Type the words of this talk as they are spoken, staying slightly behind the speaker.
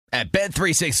At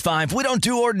Bet365, we don't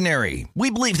do ordinary. We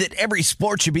believe that every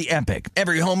sport should be epic.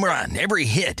 Every home run, every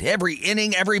hit, every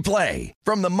inning, every play.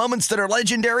 From the moments that are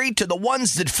legendary to the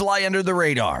ones that fly under the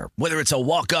radar. Whether it's a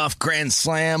walk-off grand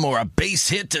slam or a base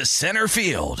hit to center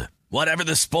field. Whatever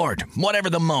the sport, whatever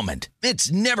the moment.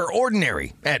 It's never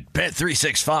ordinary at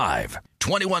Bet365.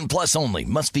 21 plus only.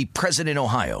 Must be present in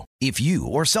Ohio. If you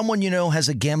or someone you know has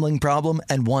a gambling problem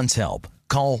and wants help,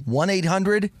 call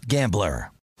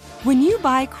 1-800-GAMBLER. When you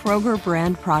buy Kroger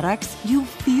brand products, you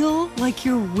feel like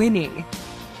you're winning.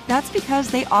 That's because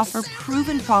they offer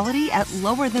proven quality at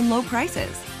lower than low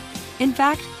prices. In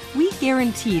fact, we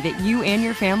guarantee that you and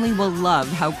your family will love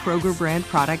how Kroger brand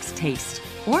products taste,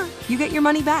 or you get your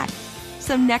money back.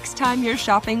 So next time you're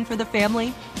shopping for the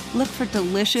family, look for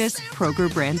delicious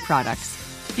Kroger brand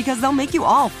products, because they'll make you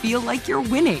all feel like you're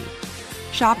winning.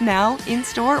 Shop now,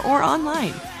 in-store, or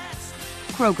online.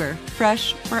 Kroger,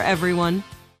 fresh for everyone.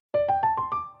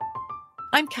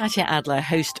 I'm Katya Adler,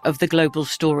 host of The Global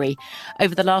Story.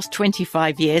 Over the last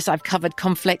 25 years, I've covered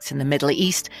conflicts in the Middle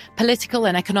East, political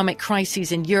and economic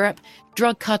crises in Europe,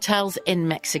 drug cartels in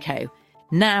Mexico.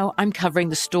 Now I'm covering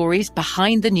the stories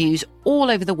behind the news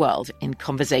all over the world in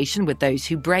conversation with those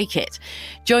who break it.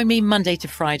 Join me Monday to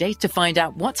Friday to find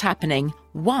out what's happening,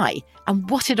 why, and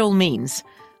what it all means.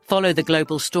 Follow The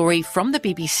Global Story from the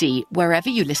BBC wherever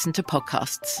you listen to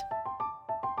podcasts.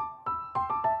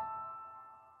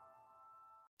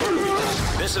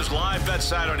 This is Live Bet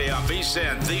Saturday on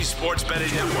VSiN, the Sports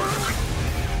Betting Network.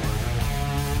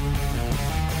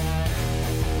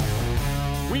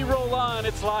 We roll on.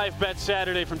 It's Live Bet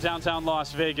Saturday from downtown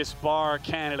Las Vegas, Bar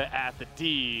Canada at the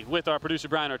D. With our producer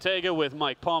Brian Ortega, with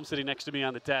Mike Palm sitting next to me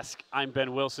on the desk. I'm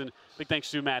Ben Wilson. Big thanks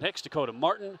to Matt Hicks, Dakota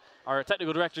Martin, our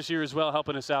technical directors here as well,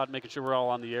 helping us out, making sure we're all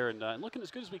on the air and looking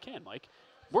as good as we can, Mike.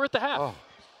 We're at the half. Oh.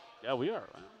 Yeah, we are.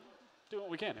 Doing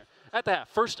what we can here. At the half,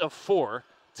 first of 4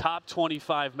 top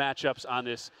 25 matchups on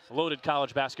this loaded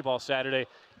college basketball Saturday.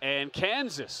 And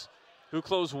Kansas, who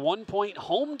closed 1-point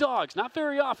home dogs, not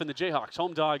very often, the Jayhawks,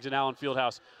 home dogs in Allen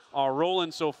Fieldhouse, are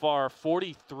rolling so far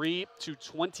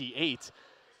 43-28.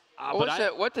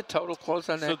 What the total close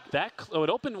on that? So it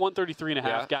opened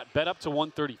 133.5, got bet up to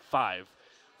 135.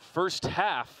 First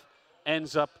half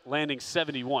ends up landing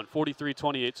 71,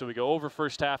 43-28. So we go over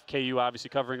first half. KU obviously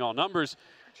covering all numbers.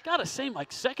 Gotta say,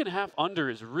 Mike, second half under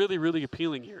is really, really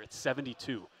appealing here at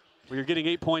 72, where you're getting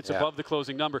 8 points above the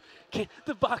closing number.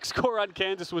 The box score on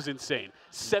Kansas was insane.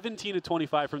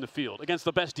 17-25 from the field against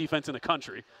the best defense in the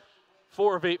country.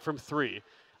 4 of 8 from 3.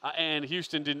 And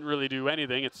Houston didn't really do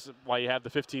anything. It's why you have the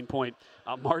 15-point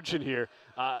margin here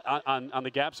on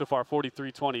the gap so far,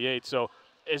 43-28. So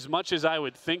as much as I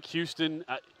would think Houston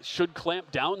should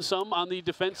clamp down some on the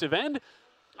defensive end,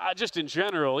 just in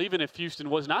general, even if Houston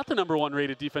was not the number 1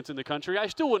 rated defense in the country, I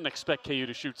still wouldn't expect KU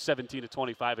to shoot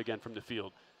 17-25 again from the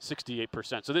field,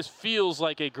 68%. So this feels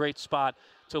like a great spot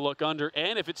to look under.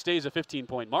 And if it stays a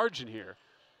 15-point margin here,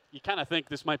 you kind of think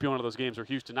this might be one of those games where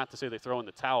Houston, not to say they throw in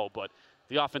the towel, but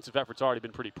the offensive effort's already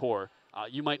been pretty poor.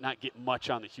 You might not get much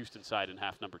on the Houston side in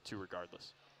half number 2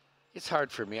 regardless. It's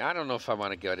hard for me. I don't know if I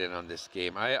want to get in on this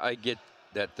game. I get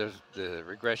that there's the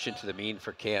regression to the mean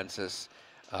for Kansas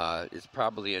is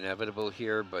probably inevitable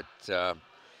here, but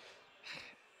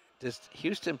does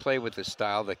Houston play with a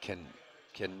style that can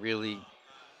really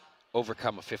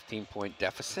overcome a 15-point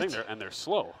deficit? And they're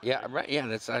slow. Yeah, right. Yeah,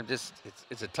 it's a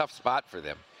tough spot for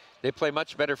them. They play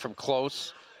much better from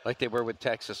close, like they were with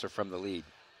Texas, or from the lead.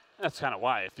 That's kind of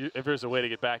why. If there's a way to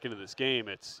get back into this game,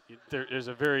 there's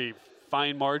a very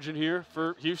fine margin here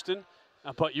for Houston.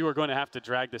 But you are going to have to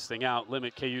drag this thing out,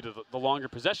 limit KU to the longer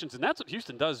possessions, and that's what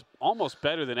Houston does almost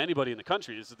better than anybody in the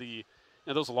country. Is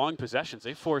those long possessions?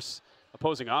 They force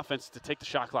opposing offense to take the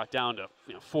shot clock down to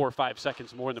 4 or 5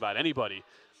 seconds more than about anybody.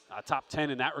 Top 10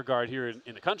 in that regard here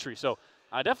in the country. So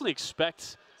I definitely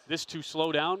expect this to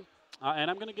slow down, and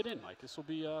I'm going to get in, Mike. This will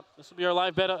be our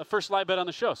live bet, first live bet on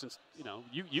the show, since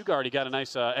you already got a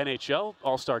nice NHL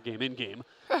All-Star game in-game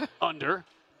under.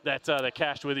 That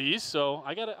cashed with ease, so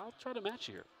I'll try to match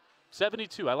here.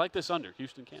 72. I like this under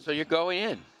Houston, Kansas. So you're going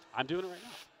in. I'm doing it right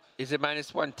now. Is it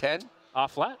minus 110?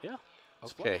 Flat, yeah.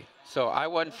 Okay. Flat. So I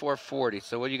won 440.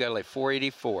 So what do you got, like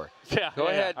 484? Yeah. Go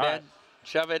ahead, man. Right.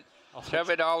 Shove it. Shove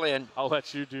it all in. I'll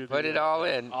let you do. Put it all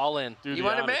in. All in. You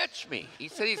want to match me? He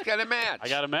said he's got a match. I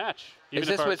got a match. Is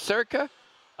this with Circa?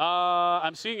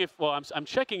 I'm seeing I'm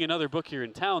checking another book here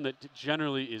in town that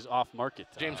generally is off market.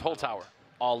 James Holtauer.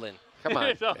 All in. Come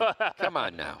on. Come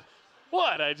on now.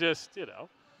 What? I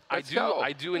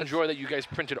I do enjoy that you guys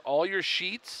printed all your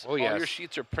sheets. Oh, yes. All your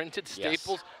sheets are printed, Yes.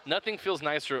 staples. Nothing feels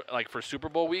nicer like for Super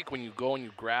Bowl week when you go and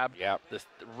you grab this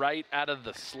right out of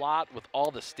the slot with all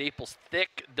the staples,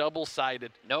 thick,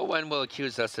 double-sided. No one will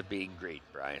accuse us of being greedy,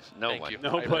 Brian. No Thank one. you.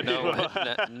 Nobody. No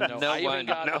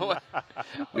one.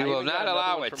 We will not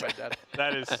allow it.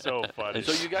 That is so funny.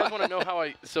 So you guys want to know how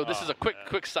so this is a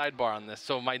quick sidebar on this.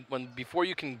 So before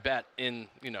you can bet in,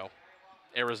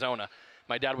 Arizona,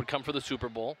 my dad would come for the Super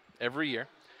Bowl every year,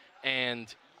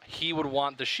 and he would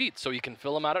want the sheets so he can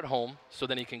fill them out at home, so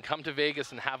then he can come to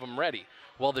Vegas and have them ready.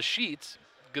 Well, the sheets,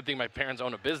 good thing my parents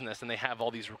own a business and they have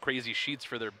all these crazy sheets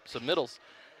for their submittals.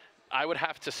 I would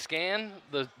have to scan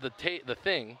the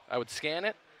thing. I would scan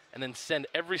it and then send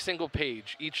every single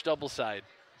page, each double side,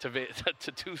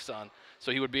 to Tucson.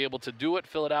 So he would be able to do it,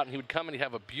 fill it out, and he would come and he'd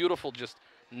have a beautiful, just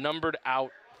numbered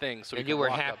out thing. So and you were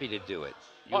happy to do it.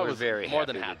 You were very more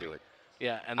happy than happy to do it.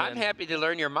 Yeah, and I'm happy to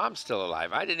learn your mom's still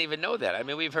alive. I didn't even know that. I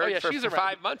mean, we've heard for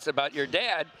 5 months about your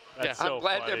dad. That's I'm so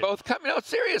glad funny. they're both coming. No,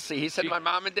 seriously. He said my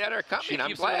mom and dad are coming. She I'm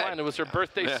keeps it in glad. line. It was her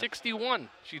birthday, 61.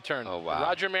 She turned. Oh, wow.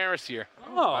 Roger Maris year.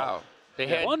 Oh, Wow. They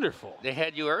had wonderful. They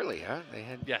had you early, huh? They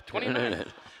had 29.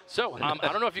 So I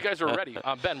don't know if you guys are ready.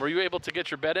 Ben, were you able to get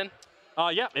your bet in?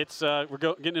 Yeah, it's we're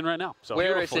getting in right now. So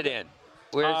Where is it in?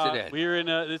 Where is it in? We're in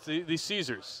it's the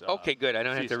Caesars. Okay, good. I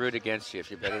don't have to Caesars. root against you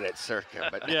if you bet it at Circa.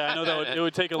 But Yeah, I know that it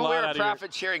would take a well, lot we're out a of your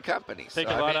profit-sharing company. take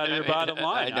so a lot out of your bottom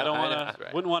line. I don't want to.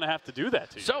 Wouldn't want to have to do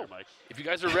that to you, So, there, Mike. if you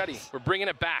guys are ready, we're bringing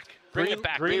it back. Bring it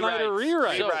back. Green light or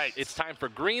rewrite? So it's time for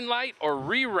green light or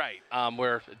rewrite.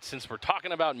 Since we're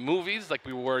talking about movies, like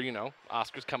we were,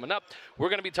 Oscars coming up, we're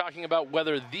going to be talking about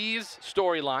whether these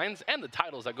storylines and the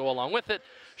titles that go along with it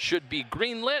should be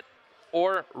greenlit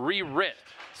or rewrit.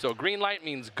 So green light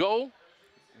means go,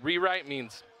 rewrite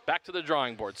means back to the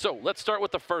drawing board. So let's start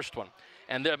with the first one,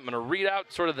 and then I'm going to read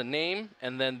out sort of the name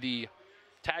and then the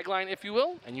tagline, if you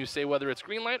will, and you say whether it's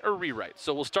green light or rewrite.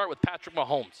 So we'll start with Patrick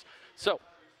Mahomes. So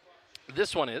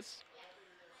this one is,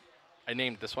 I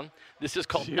named this one. This is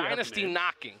called You have Dynasty names.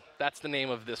 Knocking. That's the name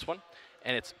of this one.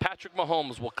 And it's Patrick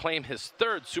Mahomes will claim his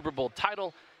third Super Bowl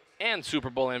title and Super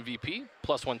Bowl MVP,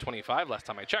 plus 125 last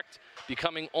time I checked,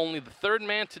 becoming only the third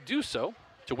man to do so,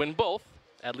 to win both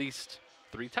at least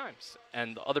 3 times.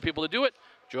 And the other people to do it,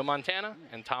 Joe Montana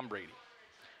and Tom Brady.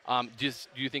 Do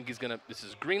you think this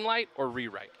is green light or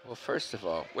rewrite? Well, first of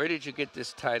all, where did you get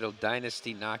this title,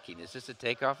 Dynasty Knocking? Is this a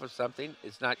takeoff of something?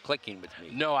 It's not clicking with me.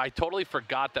 No, I totally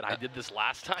forgot that I did this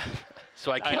last time.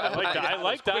 So I came up with I this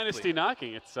like quickly. Dynasty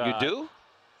Knocking. It's You do?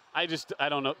 I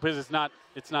don't know because it's not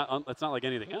like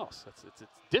anything else. It's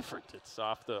different. It's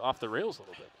off the rails a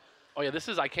little bit. Oh yeah,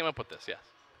 I came up with this, yes.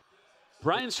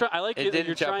 Brian's trying. I like It that didn't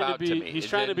you're jump trying to out be. to me. He's It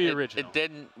trying to be didn't- original. It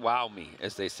didn't wow me,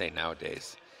 as they say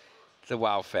nowadays. The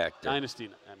wow factor. Dynasty.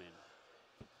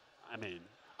 I mean,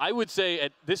 I would say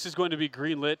this is going to be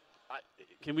greenlit.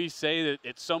 Can we say that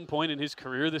at some point in his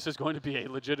career, this is going to be a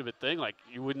legitimate thing? Like,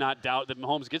 you would not doubt that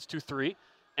Mahomes gets to 3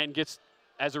 and gets,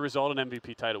 as a result, an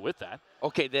MVP title with that.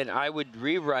 Okay, then I would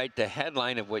rewrite the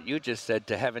headline of what you just said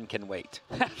to Heaven Can Wait.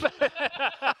 Right?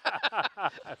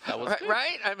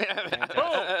 I mean,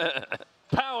 Boom!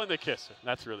 Pow in the kisser.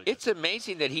 That's really good. It's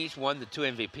amazing that he's won the 2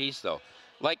 MVPs, though.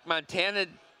 Like, Montana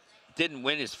didn't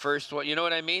win his first one. You know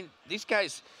what I mean? These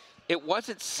guys, it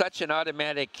wasn't such an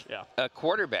automatic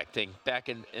quarterback thing back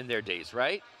in their days,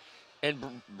 right?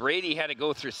 And Brady had to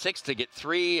go through 6 to get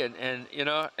 3, and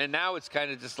now it's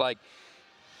kind of just like,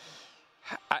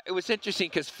 it was interesting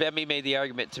because Femi made the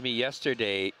argument to me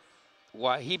yesterday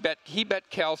why he bet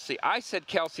Kelsey. I said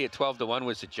Kelsey at 12-1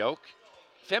 was a joke.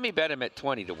 Femi bet him at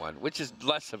 20-1, which is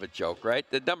less of a joke, right?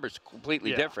 The number's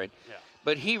completely different. Yeah.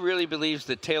 But he really believes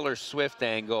the Taylor Swift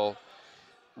angle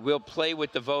will play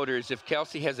with the voters if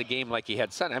Kelsey has a game like he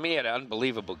had Sunday. I mean, he had an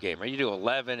unbelievable game, right? You do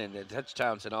 11 and the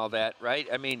touchdowns and all that, right?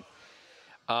 I mean,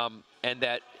 and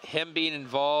that him being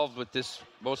involved with this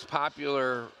most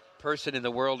popular person in the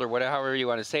world, or whatever, however you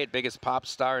want to say it, biggest pop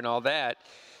star and all that,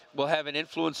 will have an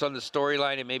influence on the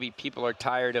storyline, and maybe people are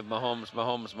tired of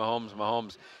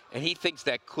Mahomes, and he thinks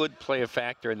that could play a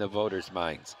factor in the voters'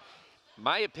 minds.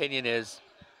 My opinion is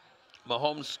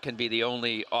Mahomes can be the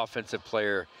only offensive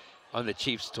player on the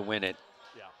Chiefs to win it.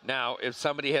 Yeah. Now, if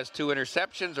somebody has 2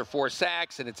 interceptions or 4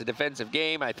 sacks and it's a defensive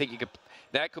game, I think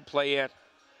that could play it.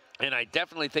 And I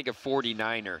definitely think a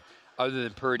 49er, other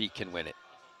than Purdy, can win it,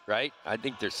 right? I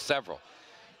think there's several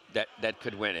that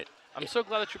could win it. I'm so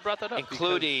glad that you brought that up.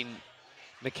 Including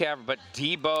McCaffrey, but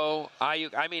Debo,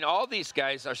 Ayuk. I mean, all these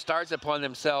guys are stars upon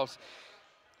themselves.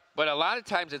 But a lot of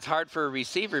times it's hard for a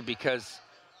receiver because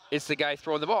it's the guy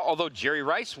throwing the ball. Although Jerry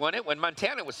Rice won it when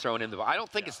Montana was throwing him the ball. I don't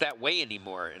think it's that way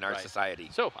anymore in our society.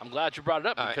 So I'm glad you brought it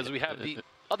up because we have the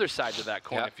other side to that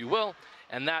coin, if you will,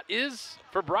 and that is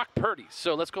for Brock Purdy.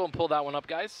 So let's go and pull that one up,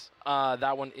 guys.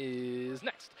 That one is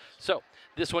next. So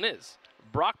this one is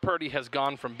Brock Purdy has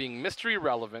gone from being mystery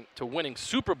relevant to winning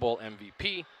Super Bowl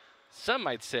MVP. Some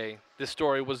might say this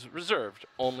story was reserved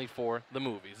only for the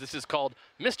movies. This is called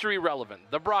Mystery Relevant,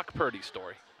 the Brock Purdy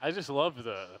story. I just love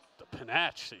the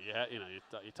panache that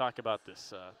you talk about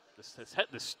this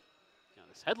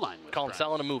headline. Call him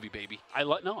selling a movie, baby.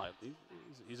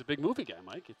 He's a big movie guy,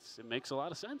 Mike. It makes a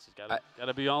lot of sense. He's got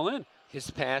to be all in. His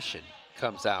passion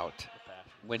comes out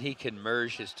when he can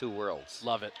merge his two worlds.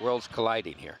 Love it. Worlds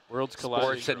colliding here. Worlds colliding.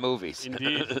 Sports and movies.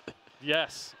 Indeed.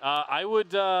 Yes. I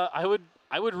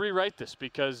would rewrite this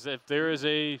because if there is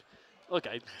look,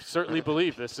 I certainly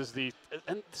believe this is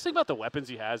and think about the weapons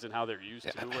he has and how they're used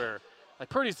too, where like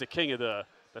Purdy's the king of the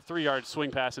 3-yard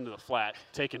swing pass into the flat,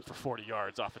 taken for 40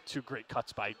 yards off of 2 great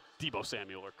cuts by Deebo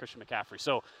Samuel or Christian McCaffrey.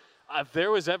 So if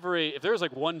there was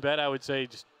like one bet I would say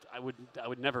I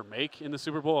would never make in the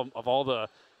Super Bowl of all the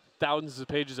thousands of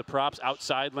pages of props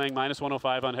outside laying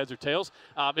 -105 on heads or tails,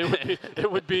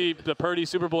 it would be the Purdy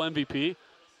Super Bowl MVP.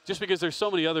 Just because there's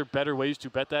so many other better ways to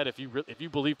bet that. If you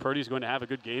believe Purdy's going to have a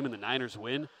good game and the Niners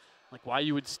win, like why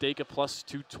you would stake a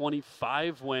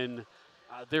 +225 when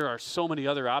there are so many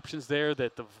other options there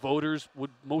that the voters would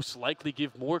most likely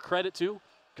give more credit to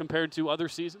compared to other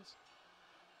seasons?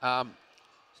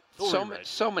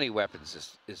 So many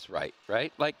weapons is right?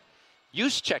 Like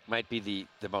Juszczyk might be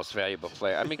the most valuable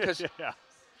player. I mean, because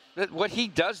what he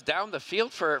does down the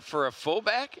field for a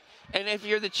fullback, and if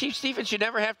you're the Chiefs defense, you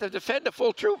never have to defend a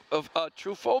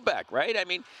true fullback, right? I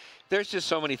mean, there's just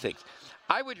so many things.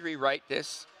 I would rewrite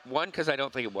this, one, because I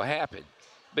don't think it will happen,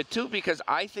 but two, because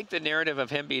I think the narrative of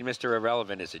him being Mr.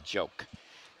 Irrelevant is a joke.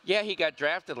 Yeah, he got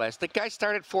drafted last. The guy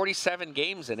started 47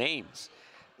 games in Ames.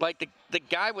 Like, the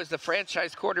guy was the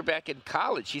franchise quarterback in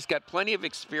college. He's got plenty of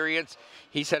experience.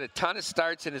 He's had a ton of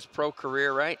starts in his pro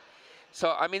career, right?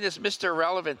 So, I mean, this Mr.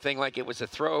 Irrelevant thing, like it was a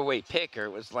throwaway pick or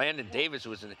it was Landon Davis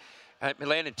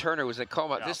Landon Turner was in a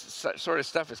coma. Yeah. This sort of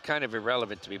stuff is kind of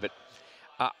irrelevant to me, but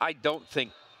I don't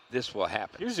think this will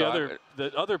happen. Here's the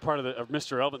other part of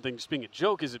Mr. Irrelevant thing just being a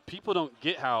joke is that people don't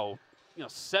get how,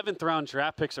 7th-round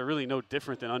draft picks are really no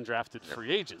different than undrafted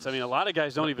free agents. I mean, a lot of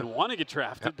guys don't even want to get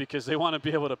drafted because they want to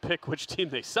be able to pick which team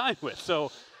they sign with. So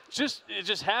it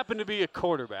just happened to be a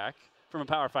quarterback from a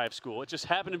Power 5 school. It just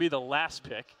happened to be the last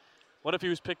pick. What if he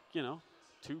was picked,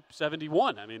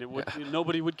 271? I mean,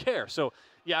 nobody would care. So,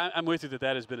 yeah, I'm with you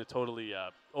that has been a totally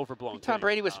overblown thing. Tom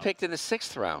Brady was picked in the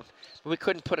 6th round, but we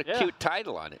couldn't put a cute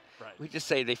title on it. Right. We just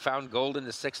say they found gold in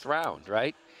the 6th round,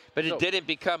 right? But it didn't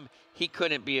become he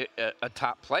couldn't be a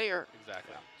top player.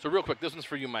 Exactly. So real quick, this one's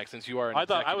for you, Mike, since you are. I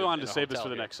thought I wanted to save this for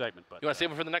the next segment, but you want to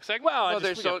save it for the next segment? Well,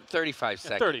 there's 35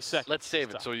 seconds. 30 seconds. Let's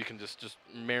save it so you can just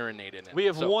marinate in it. We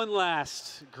have one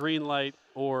last green light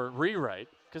or rewrite,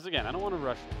 because again, I don't want to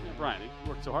rush. Brian, you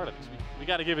worked so hard on this. We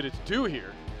got to give it its due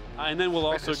here, and then we'll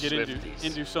also get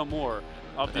into some more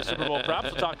of the Super Bowl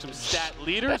props. We'll talk some stat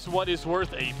leaders. What is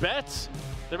worth a bet?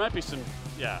 There might be some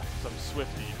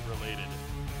Swiftie-related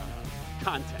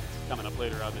content coming up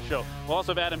later on the show. We'll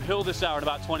also have Adam Hill this hour in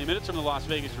about 20 minutes from the Las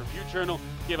Vegas Review-Journal.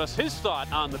 Give us his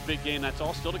thought on the big game. That's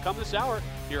all still to come this hour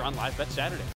here on Live Bet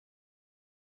Saturday.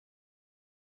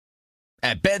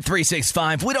 At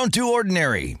Bet365, we don't do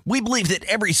ordinary. We believe that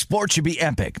every sport should be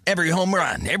epic. Every home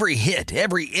run, every hit,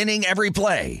 every inning, every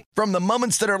play. From the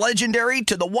moments that are legendary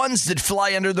to the ones that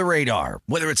fly under the radar.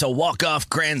 Whether it's a walk-off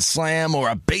grand slam or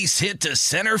a base hit to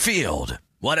center field.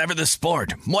 Whatever the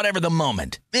sport, whatever the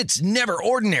moment, it's never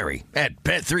ordinary at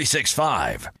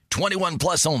Bet365. 21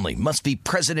 plus only. Must be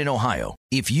present in Ohio.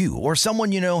 If you or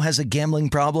someone you know has a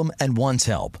gambling problem and wants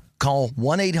help, call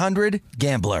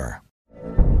 1-800-GAMBLER.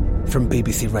 From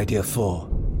BBC Radio 4,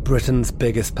 Britain's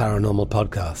biggest paranormal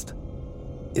podcast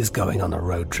is going on a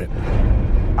road trip.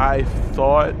 I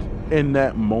thought in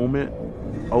that moment,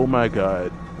 oh my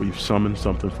God, we've summoned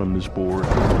something from this board.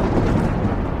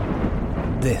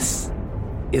 This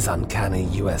is Uncanny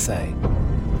USA.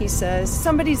 He says,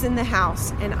 somebody's in the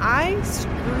house, and I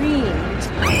screamed.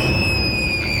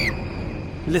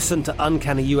 Listen to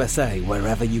Uncanny USA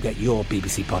wherever you get your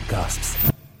BBC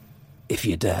podcasts, if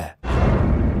you dare.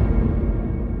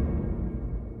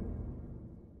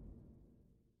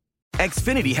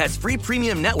 Xfinity has free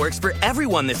premium networks for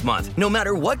everyone this month, no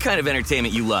matter what kind of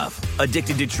entertainment you love.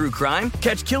 Addicted to true crime?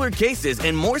 Catch killer cases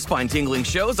and more spine-tingling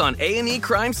shows on A&E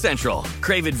Crime Central.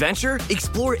 Crave adventure?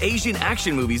 Explore Asian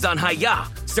action movies on Hi-YAH.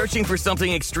 Searching for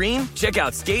something extreme? Check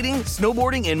out skating,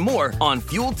 snowboarding, and more on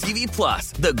Fuel TV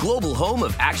Plus, the global home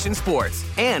of action sports.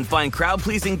 And find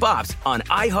crowd-pleasing bops on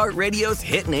iHeartRadio's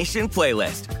Hit Nation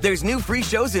playlist. There's new free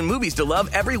shows and movies to love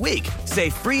every week. Say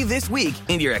free this week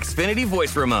in your Xfinity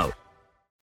voice remote.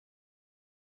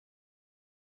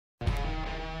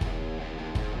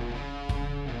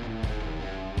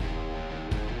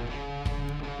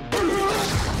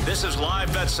 This is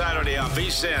Live Bet Saturday on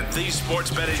VSiN, the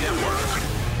Sports Betting Network.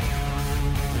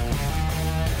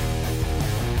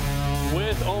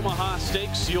 With Omaha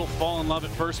Steaks, you'll fall in love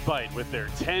at first bite with their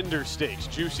tender steaks,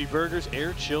 juicy burgers,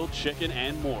 air-chilled chicken,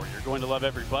 and more. You're going to love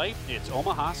every bite. It's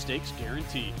Omaha Steaks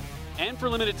guaranteed. And for a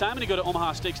limited time, when you go to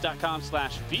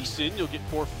omahasteaks.com/VSiN, you'll get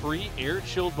 4 free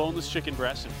air-chilled boneless chicken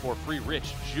breasts and 4 free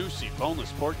rich, juicy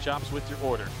boneless pork chops with your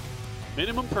order.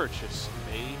 Minimum purchase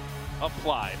may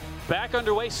apply. Back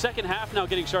underway, second half now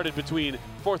getting started between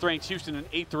 4th-ranked Houston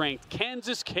and 8th-ranked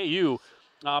Kansas. KU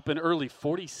up in early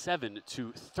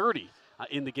 47-30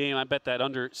 in the game. I bet that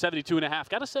under 72.5.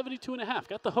 Got a 72.5.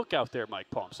 Got the hook out there, Mike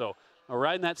Palm. So we're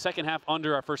riding that second half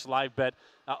under our first live bet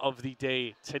of the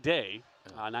day today.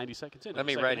 90 seconds in. Let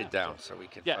me write it down so we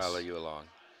can follow you along.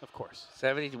 Of course.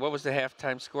 70. What was the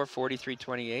halftime score?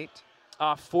 43-28?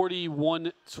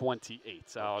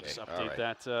 41-28. I'll just update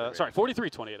that. Sorry,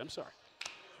 43-28. I'm sorry.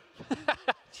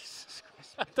 Jesus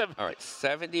Christ. All right,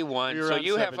 71. So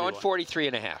you 71. have on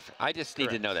 43.5. I just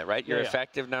need to know that, right? Your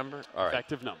effective number? All right.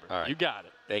 Effective number. All right. You got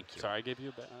it. Thank you. Sorry, I gave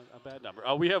you a bad number.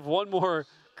 We have one more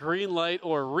green light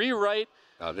or rewrite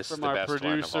from our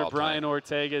producer, Brian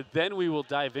Ortega. Then we will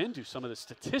dive into some of the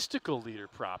statistical leader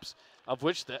props, of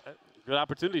which the good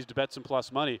opportunities to bet some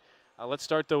plus money. Let's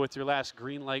start, though, with your last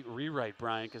green light rewrite,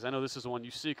 Brian, because I know this is the one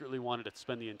you secretly wanted to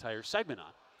spend the entire segment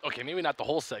on. Okay, maybe not the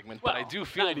whole segment, but I do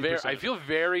feel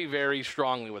very, very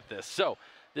strongly with this. So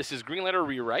this is Green Light or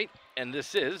Rewrite, and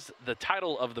this is the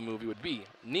title of the movie would be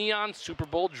Neon Super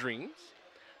Bowl Dreams.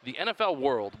 The NFL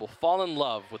world will fall in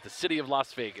love with the city of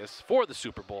Las Vegas for the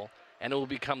Super Bowl, and it will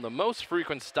become the most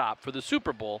frequent stop for the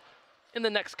Super Bowl in the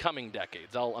next coming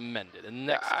decades. I'll amend it.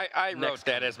 I wrote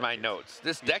that as my notes.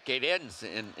 This decade ends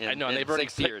in I know, and they've already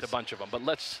 6 years. picked a bunch of them, but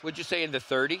let's... Would you say in the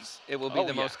 30s it will be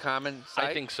the most common site?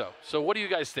 I think so. So what do you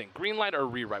guys think? Green light or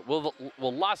rewrite? Will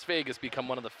Las Vegas become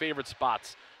one of the favorite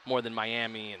spots more than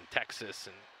Miami and Texas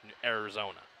and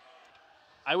Arizona?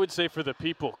 I would say for the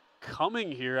people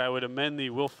coming here, I would amend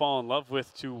the will fall in love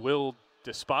with to will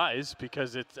despise,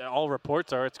 because all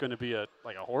reports are it's going to be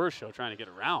like a horror show trying to get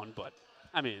around. But,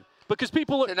 I mean... Because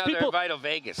people, it's another Vital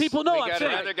Vegas. People know. We got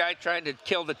another guy trying to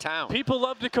kill the town. People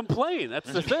love to complain. That's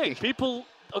the thing. People.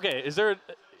 Okay, is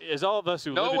all of us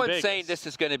who live in Vegas? No one's saying this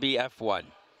is going to be F1.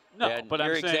 No, and but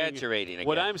you're I'm saying, exaggerating again.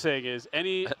 What I'm saying is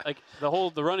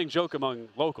the running joke among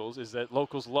locals is that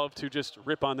locals love to just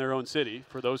rip on their own city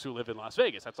for those who live in Las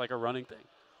Vegas. That's like a running thing.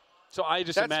 So I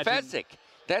just imagine. That's Fezzik.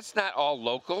 That's not all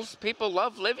locals. People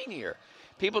love living here.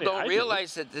 People don't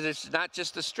realize that it's not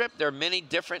just the Strip. There are many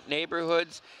different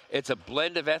neighborhoods. It's a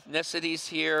blend of ethnicities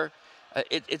here.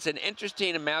 It's an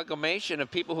interesting amalgamation of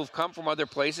people who've come from other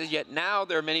places, yet now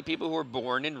there are many people who were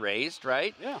born and raised,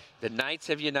 right? Yeah. The Knights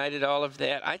have united all of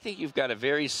that. I think you've got a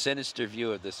very sinister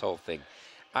view of this whole thing.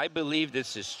 I believe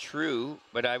this is true,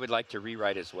 but I would like to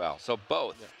rewrite as well. So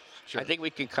both. Yeah, sure. I think we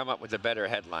can come up with a better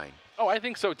headline. Oh, I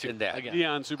think so, too. Than that.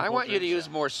 Again. I want you to use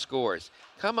more scores.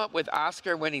 Come up with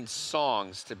Oscar-winning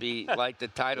songs to be like the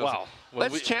titles. Well,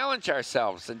 let's challenge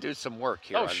ourselves and do some work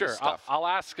here on sure. this stuff. I'll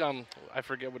ask, I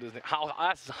forget what his name, I'll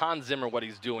ask Hans Zimmer what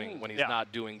he's doing when he's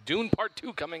not doing Dune Part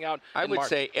 2 coming out I would March.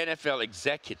 say NFL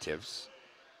executives,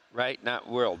 right? Not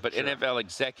world, but NFL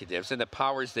executives and the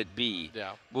powers that be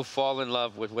will fall in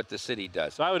love with what the city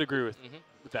does. So I would agree with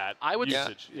that. I would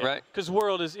usage. Right. Because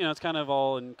world is, it's kind of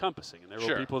all encompassing. And there will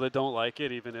be people that don't like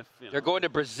it, even if, They're going to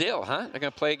Brazil, huh? They're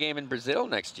going to play a game in Brazil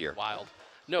next year. Wild.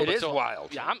 No, it is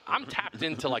wild. Yeah, I'm tapped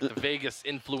into like the Vegas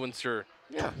influencer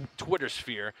Twitter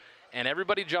sphere, and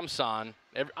everybody jumps on.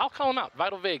 I'll call them out.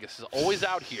 Vital Vegas is always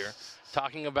out here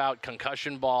talking about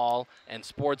concussion ball and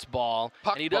sports ball.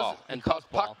 Puck and he ball. Doesn't, and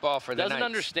puck ball for the doesn't Knights.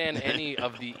 understand any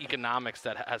of the economics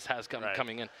that has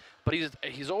coming in. But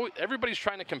he's always, everybody's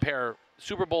trying to compare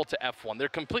Super Bowl to F1. They're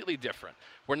completely different.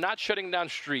 We're not shutting down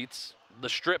streets, the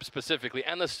Strip specifically,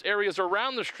 and the areas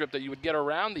around the Strip that you would get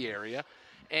around the area.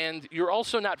 And you're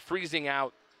also not freezing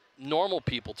out normal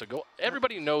people to go.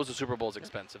 Everybody knows the Super Bowl is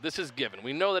expensive. This is given.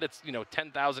 We know that it's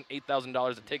 $10,000,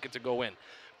 $8,000 a ticket to go in.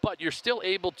 But you're still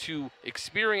able to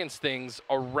experience things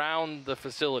around the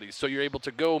facilities. So you're able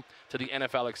to go to the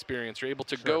NFL experience. You're able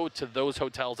to go to those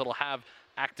hotels that'll have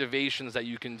activations that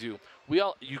you can do.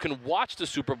 You can watch the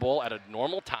Super Bowl at a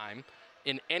normal time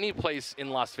in any place in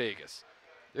Las Vegas.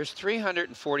 There's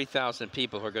 340,000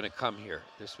 people who are going to come here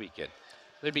this weekend.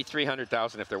 There'd be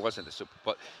 300,000 if there wasn't a Super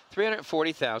Bowl.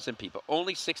 340,000 people.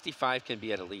 Only 65 can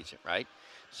be at Allegiant, right?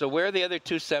 So where are the other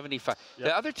 275? Yep.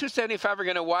 The other 275 are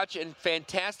going to watch in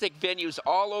fantastic venues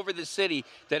all over the city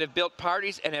that have built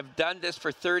parties and have done this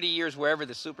for 30 years wherever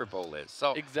the Super Bowl is.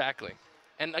 So exactly.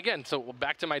 And again, so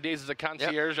back to my days as a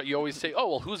concierge, you always say, oh,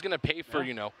 well, who's going to pay for,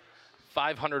 you know,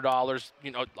 $500,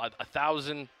 you know,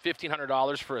 $1,000,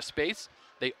 $1,500 for a space?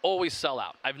 They always sell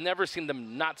out. I've never seen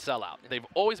them not sell out. They've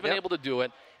always been able to do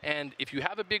it. And if you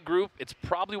have a big group, it's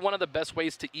probably one of the best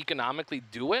ways to economically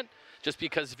do it. Just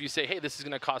because if you say, hey, this is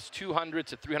going to cost $200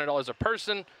 to $300 a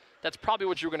person, that's probably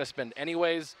what you're going to spend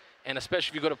anyways. And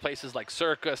especially if you go to places like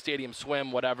Circa, Stadium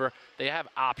Swim, whatever, they have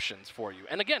options for you.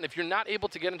 And again, if you're not able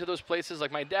to get into those places,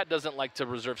 like my dad doesn't like to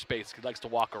reserve space. He likes to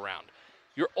walk around.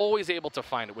 You're always able to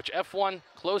find it, which F1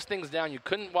 closed things down. You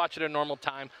couldn't watch it at a normal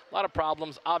time. A lot of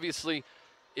problems. Obviously,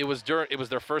 it was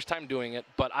their first time doing it.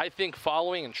 But I think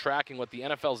following and tracking what the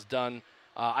NFL's done,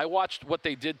 I watched what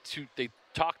they did they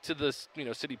talked to the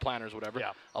city planners, whatever.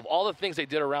 Yeah. Of all the things they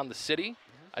did around the city,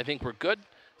 I think were good.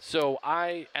 So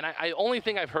I only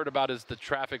thing I've heard about is the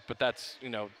traffic, but that's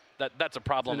that's a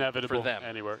problem for them.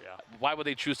 Anywhere, yeah. Why would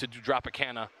they choose to do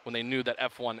Tropicana when they knew that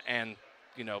F1 and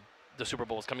the Super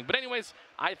Bowl was coming? But anyways,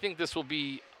 I think this will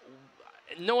be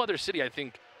no other city I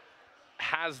think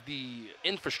has the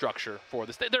infrastructure for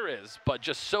this. There is, but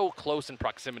just so close in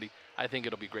proximity, I think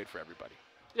it'll be great for everybody.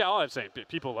 Yeah, all I'm saying,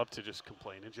 people love to just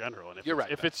complain in general. And if you're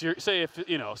right. If it's your, say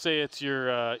it's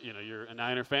your, you're a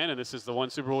Niner fan, and this is the one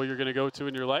Super Bowl you're going to go to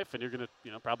in your life, and you're going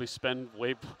to, probably spend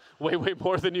way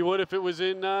more than you would if it was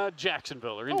in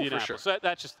Jacksonville or Indianapolis. For sure. So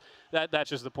that's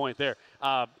just the point there.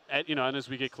 And as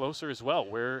we get closer as well,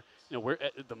 where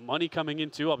the money coming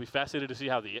in too, I'll be fascinated to see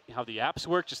how the apps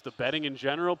work, just the betting in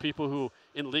general. People who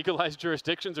in legalized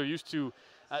jurisdictions are used to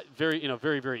very,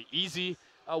 very easy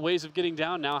ways of getting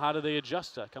down. Now, how do they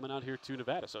adjust coming out here to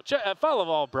Nevada? So follow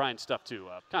all Brian's stuff too,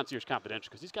 Concierge Confidential,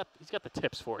 because he's got the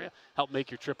tips for you. Help make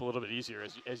your trip a little bit easier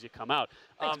as you come out.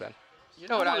 Thanks, Ben. You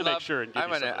know what I love?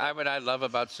 What I love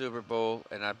about Super Bowl,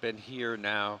 and I've been here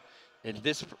now in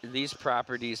these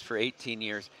properties for 18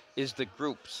 years, is the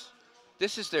groups.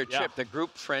 This is their trip, the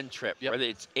group friend trip, whether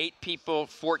it's 8 people,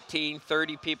 14,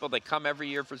 30 people. They come every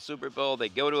year for Super Bowl. They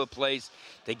go to a place.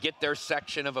 They get their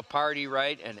section of a party,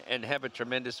 right, and have a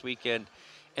tremendous weekend.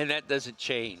 And that doesn't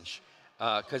change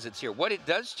because it's here. What it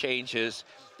does change is,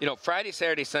 Friday,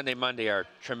 Saturday, Sunday, Monday are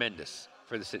tremendous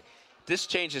for the city. This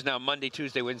changes now. Monday,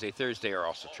 Tuesday, Wednesday, Thursday are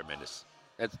also tremendous.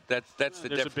 That's the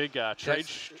difference. There's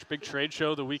a big trade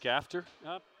show the week after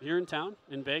here in town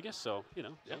in Vegas. So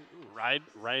ride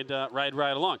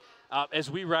along as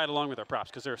we ride along with our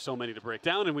props, because there are so many to break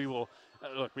down, and we will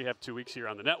look. We have 2 weeks here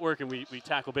on the network, and we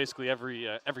tackle basically every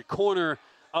corner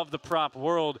of the prop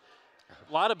world.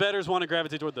 A lot of bettors want to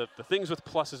gravitate toward the things with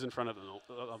pluses in front of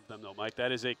them, though, Mike.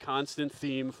 That is a constant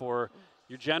theme for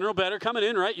your general bettor coming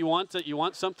in, right? You want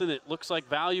something that looks like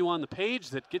value on the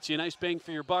page that gets you a nice bang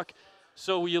for your buck.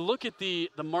 So when you look at the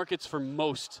markets for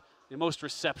most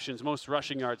receptions, most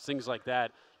rushing yards, things like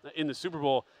that in the Super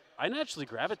Bowl, I naturally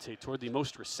gravitate toward the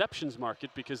most receptions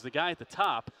market because the guy at the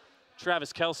top,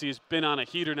 Travis Kelce, has been on a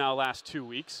heater now last 2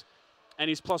 weeks, and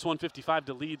he's plus 155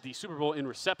 to lead the Super Bowl in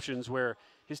receptions, where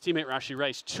his teammate Rashee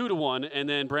Rice 2-1, and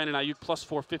then Brandon Ayuk plus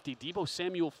 450, Deebo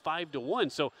Samuel 5-1.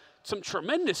 So some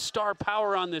tremendous star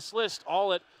power on this list,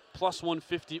 all at plus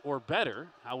 150 or better.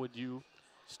 How would you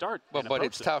start? Well, but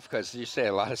it's tough because you say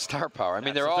a lot of star power. I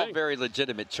mean, they're all very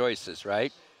legitimate choices,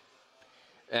 right?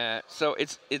 So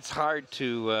it's hard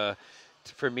for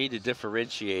me to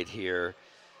differentiate here.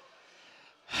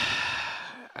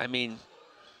 I mean,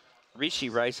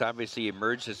 Rashee Rice obviously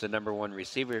emerged as the #1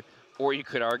 receiver, or you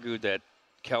could argue that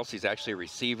Kelce's actually a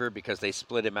receiver because they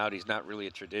split him out. He's not really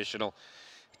a traditional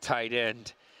tight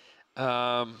end.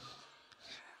 I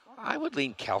would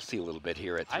lean Kelce a little bit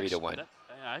here at 3-1.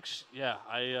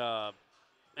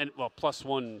 Plus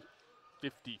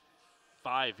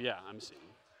 155. Yeah, I'm seeing.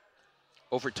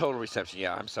 Over total reception,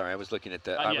 yeah. I'm sorry, I was looking at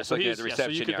the. I was looking at the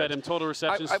reception. So you could yards. bet him total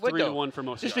receptions 3-1 for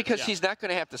most. Just because he's not going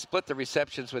to have to split the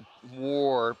receptions with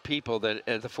more people than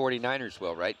the 49ers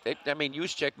will, right?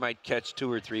 Juszczyk might catch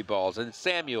 2 or 3 balls, and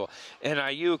Samuel and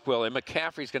Ayuk will, and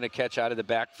McCaffrey's going to catch out of the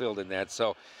backfield in that.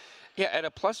 So, yeah, at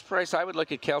a plus price, I would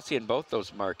look at Kelce in both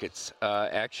those markets,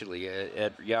 actually,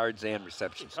 at yards and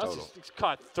receptions total. He's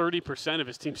caught 30% of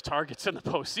his team's targets in the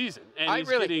postseason, and he's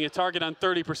getting a target on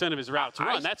 30% of his routes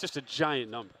run. That's just a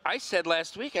giant number. I said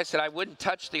last week, I would wouldn't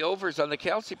touch the overs on the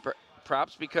Kelce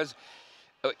props because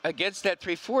against that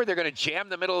 3-4, they're going to jam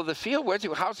the middle of the field.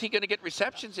 How's he going to get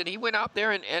receptions? And he went out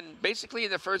there and basically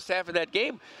in the first half of that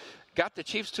game got the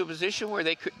Chiefs to a position where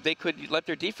they could let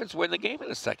their defense win the game in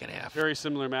the second half. Very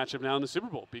similar matchup now in the Super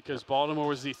Bowl because Baltimore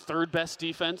was the third best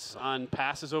defense on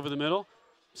passes over the middle.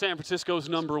 San Francisco's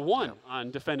number one on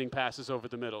defending passes over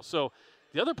the middle. So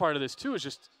the other part of this, too, is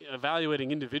just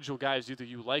evaluating individual guys either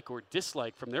you like or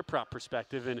dislike from their prop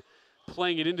perspective and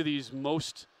playing it into these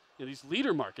these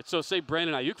leader markets. So say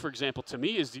Brandon Ayuk, for example, to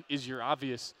me is your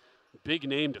obvious big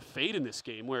name to fade in this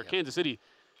game, where Kansas City,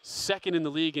 second in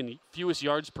the league in fewest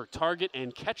yards per target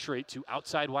and catch rate to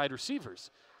outside wide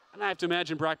receivers. And I have to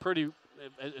imagine Brock Purdy,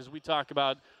 as we talk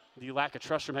about the lack of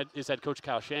trust from his head coach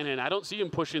Kyle Shanahan, I don't see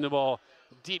him pushing the ball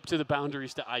deep to the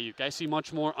boundaries to Ayuk. I see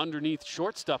much more underneath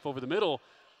short stuff over the middle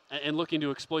and looking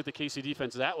to exploit the KC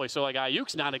defense that way. So like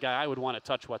Ayuk's not a guy I would want to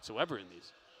touch whatsoever in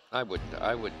these. I wouldn't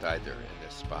either in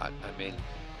this spot. I mean,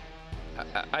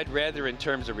 I'd rather, in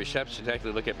terms of receptions,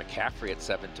 actually look at McCaffrey at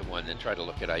 7-1 than try to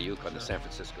look at Ayuk on the San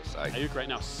Francisco side. Ayuk right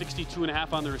now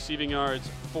 62.5 on the receiving yards,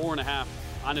 4.5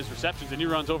 on his receptions, and he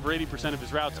runs over 80% of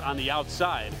his routes on the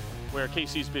outside, where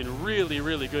KC's been really,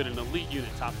 really good, an elite unit,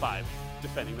 top 5,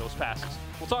 defending those passes.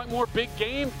 We'll talk more big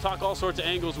game, talk all sorts of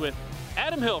angles with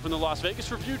Adam Hill from the Las Vegas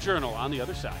Review-Journal on the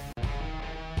other side.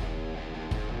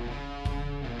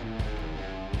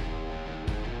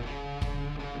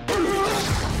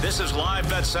 This is Live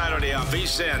Bet Saturday on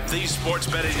VSiN, the Sports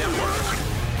Betting Network.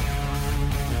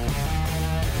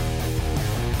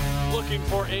 Looking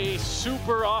for a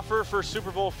super offer for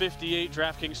Super Bowl 58?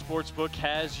 DraftKings Sportsbook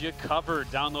has you covered.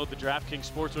 Download the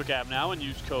DraftKings Sportsbook app now and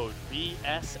use code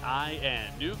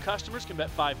VSIN. New customers can bet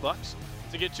 $5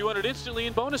 to get $200 instantly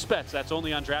in bonus bets. That's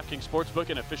only on DraftKings Sportsbook,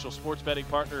 an official sports betting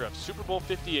partner of Super Bowl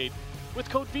 58. With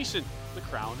code VSiN, the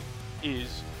crown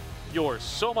is yours.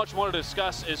 So much more to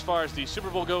discuss as far as the Super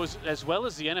Bowl goes, as well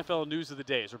as the NFL news of the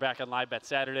day. As we're back on Live Bet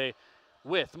Saturday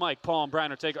with Mike, Paul, and Brian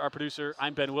Ortega, our producer.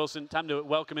 I'm Ben Wilson. Time to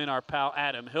welcome in our pal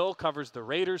Adam Hill, covers the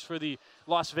Raiders for the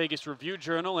Las Vegas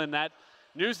Review-Journal. And that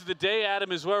news of the day, Adam,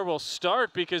 is where we'll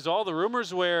start because all the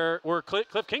rumors were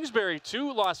Cliff Kingsbury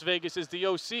to Las Vegas as the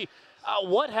OC.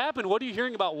 What happened? What are you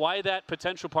hearing about why that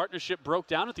potential partnership broke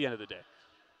down at the end of the day?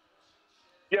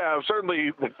 Yeah,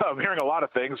 certainly I'm hearing a lot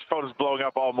of things. Phone is blowing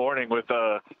up all morning with,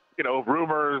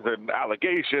 rumors and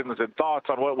allegations and thoughts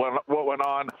on what went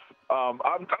on.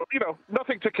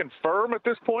 Nothing to confirm at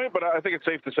this point, but I think it's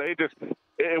safe to say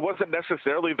it wasn't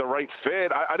necessarily the right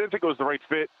fit. I didn't think it was the right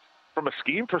fit from a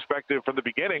scheme perspective from the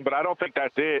beginning, but I don't think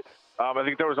that's it. I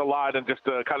think there was a lot in just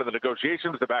kind of the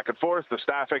negotiations, the back and forth, the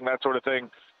staffing, that sort of thing,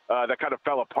 that kind of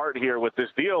fell apart here with this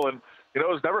deal. And, it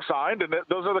was never signed, and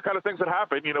those are the kind of things that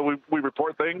happen. We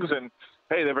report things, and,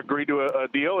 hey, they've agreed to a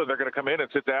deal, and they're going to come in and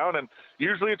sit down. And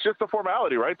usually it's just a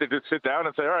formality, right? They just sit down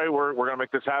and say, all right, we're going to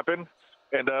make this happen,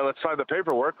 and let's sign the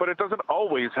paperwork. But it doesn't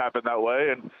always happen that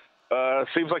way, and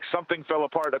seems like something fell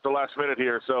apart at the last minute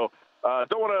here. So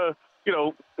don't want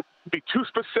to, be too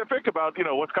specific about,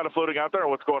 what's kind of floating out there or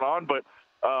what's going on. But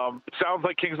it sounds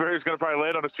like Kingsbury is going to probably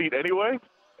land on his feet anyway.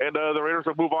 And the Raiders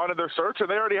will move on in their search. And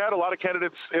they already had a lot of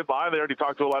candidates in line. They already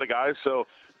talked to a lot of guys. So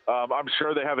I'm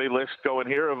sure they have a list going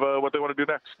here of what they want to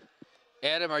do next.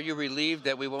 Adam, are you relieved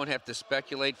that we won't have to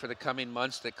speculate for the coming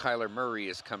months that Kyler Murray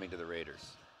is coming to the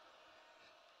Raiders?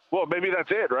 Well, maybe that's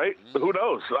it, right? Who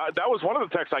knows? That was one of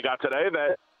the texts I got today,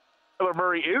 that Kyler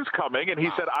Murray is coming, and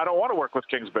he said, I don't want to work with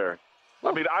Kingsbury.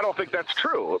 I mean, I don't think that's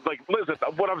true. Like, listen,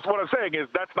 what I'm saying is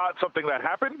that's not something that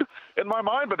happened in my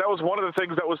mind, but that was one of the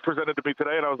things that was presented to me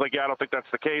today, and I was like, yeah, I don't think that's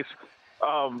the case.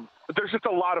 There's just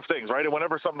a lot of things, right? And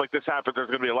whenever something like this happens, there's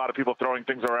going to be a lot of people throwing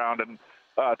things around and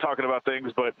talking about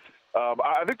things. But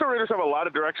I think the Raiders have a lot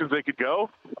of directions they could go.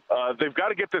 They've got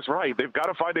to get this right. They've got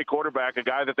to find a quarterback, a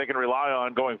guy that they can rely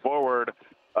on going forward.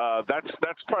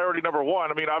 That's priority number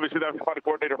one. I mean, obviously they have to find a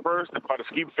coordinator first and find a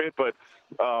scheme fit, but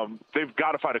they've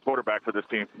got to find a quarterback for this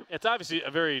team. It's obviously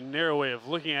a very narrow way of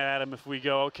looking at Adam. If we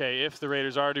go, okay, if the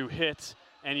Raiders are to hit,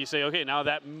 and you say, okay, now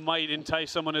that might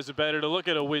entice someone as a bettor to look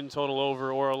at a win total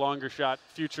over or a longer shot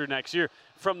future next year.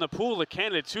 From the pool of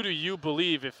candidates, who do you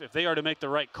believe, if they are to make the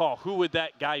right call, who would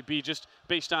that guy be, just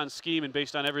based on scheme and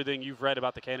based on everything you've read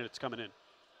about the candidates coming in?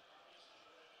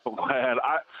 Oh, man,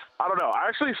 I don't know. I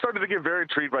actually started to get very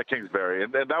intrigued by Kingsbury,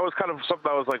 and that was kind of something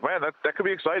I was like, man, that could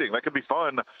be exciting. That could be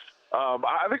fun.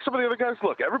 I think some of the other guys,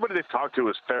 look, everybody they've talked to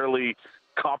is fairly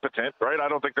competent, right? I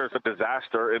don't think there's a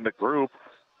disaster in the group.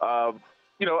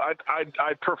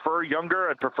 I'd prefer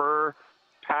younger. I'd prefer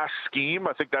past scheme.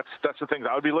 I think that's the things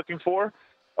I would be looking for.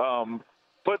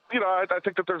 But, I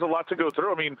think that there's a lot to go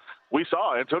through. I mean, we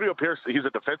saw Antonio Pierce. He's a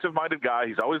defensive-minded guy.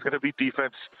 He's always going to be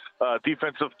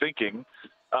defensive thinking.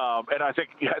 And I think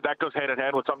that goes hand in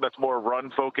hand with something that's more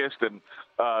run-focused and,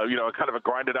 kind of a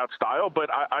grinded-out style. But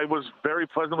I was very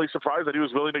pleasantly surprised that he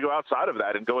was willing to go outside of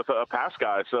that and go with a pass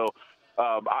guy. So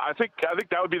I think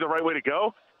that would be the right way to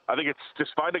go. I think it's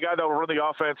just find a guy that will run the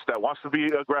offense, that wants to be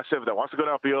aggressive, that wants to go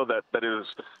downfield, that is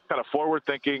kind of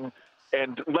forward-thinking,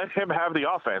 and let him have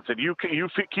the offense. And you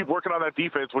keep working on that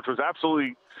defense, which was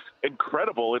absolutely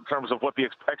incredible in terms of what the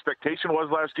expectation was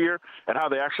last year and how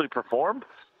they actually performed.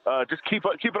 Just keep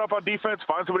it up on defense,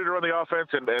 find somebody to run the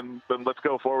offense, and then let's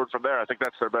go forward from there. I think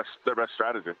that's their best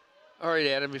strategy. All right,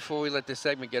 Adam, before we let this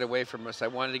segment get away from us, I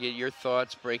wanted to get your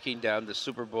thoughts breaking down the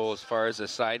Super Bowl as far as a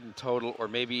side and total or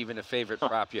maybe even a favorite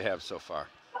prop you have so far.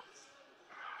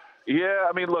 Yeah,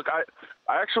 I mean, look, I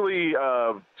actually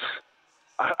I've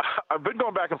been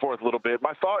going back and forth a little bit.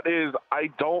 My thought is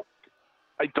I don't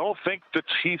think the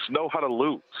Chiefs know how to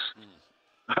lose.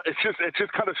 It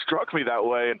just kind of struck me that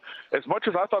way. And as much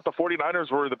as I thought the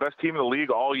 49ers were the best team in the league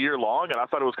all year long, and I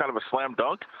thought it was kind of a slam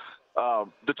dunk,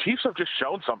 the Chiefs have just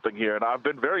shown something here, and I've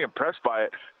been very impressed by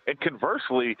it. And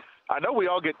conversely, I know we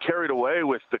all get carried away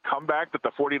with the comeback that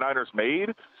the 49ers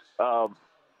made,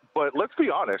 but let's be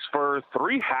honest, for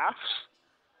 3 halves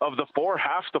of the 4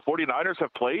 halves the 49ers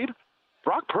have played,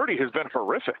 Brock Purdy has been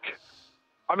horrific.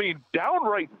 I mean,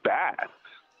 downright bad.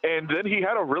 And then he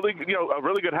had a really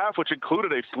good half, which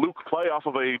included a fluke play off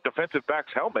of a defensive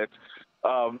back's helmet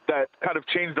that kind of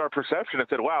changed our perception and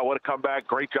said, wow, what a comeback,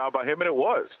 great job by him, and it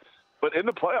was. But in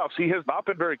the playoffs, he has not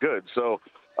been very good. So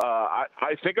I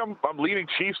think I'm leaning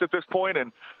Chiefs at this point,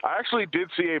 and I actually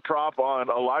did see a prop on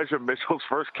Elijah Mitchell's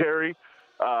first carry.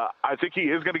 I think he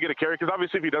is going to get a carry because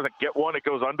obviously if he doesn't get one, it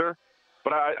goes under.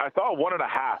 But I thought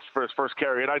 1.5 for his first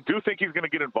carry, and I do think he's going to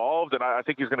get involved, and I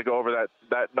think he's going to go over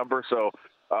that number. So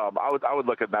I would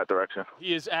look in that direction.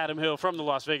 He is Adam Hill from the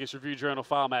Las Vegas Review-Journal.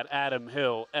 Follow him at Adam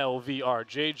Hill,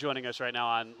 LVRJ, joining us right now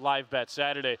on Live Bet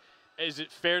Saturday. Is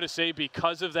it fair to say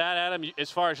because of that, Adam,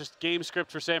 as far as just game script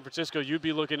for San Francisco, you'd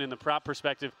be looking in the prop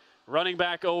perspective, running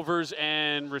back overs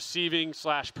and receiving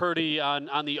 / Purdy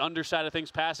on the underside of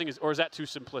things passing, or is that too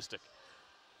simplistic?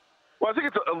 Well, I think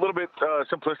it's a little bit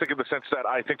simplistic in the sense that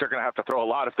I think they're going to have to throw a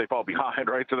lot if they fall behind,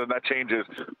 right? So then that changes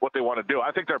what they want to do.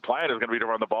 I think their plan is going to be to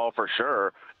run the ball for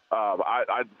sure.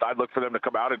 I'd look for them to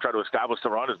come out and try to establish the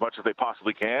run as much as they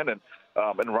possibly can and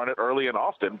run it early and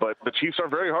often. But the Chiefs are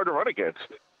very hard to run against.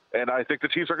 And I think the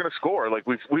Chiefs are going to score. Like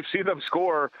we've seen them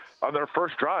score on their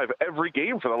first drive every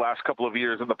game for the last couple of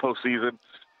years in the postseason.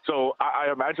 So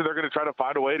I imagine they're going to try to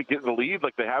find a way to get in the lead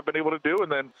like they have been able to do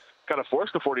and then kind of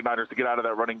force the 49ers to get out of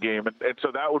that running game. And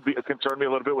so that would concern me a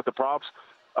little bit with the props.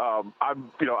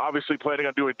 I'm obviously planning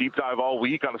on doing a deep dive all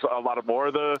week on a lot more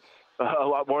of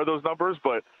those numbers.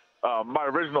 But my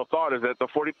original thought is that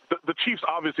the Chiefs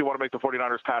obviously want to make the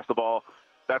 49ers pass the ball.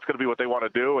 That's going to be what they want to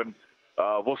do. And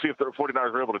we'll see if the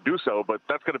 49ers are able to do so. But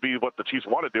that's going to be what the Chiefs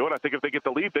want to do. And I think if they get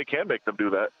the lead, they can make them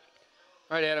do that.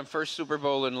 All right, Adam, first Super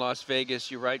Bowl in Las Vegas.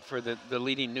 You write for the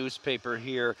leading newspaper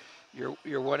here.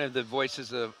 You're one of the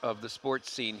voices of the sports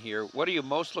scene here. What are you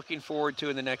most looking forward to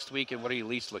in the next week, and what are you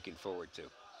least looking forward to?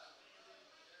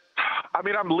 I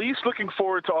mean, I'm least looking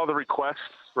forward to all the requests,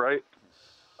 right?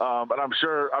 And I'm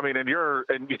sure, I mean, in your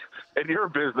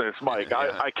business, Mike,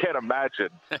 yeah. I can't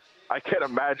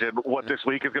imagine what this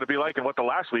week is going to be like and what the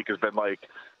last week has been like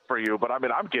for you. But I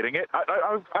mean, I'm getting it.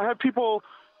 I had people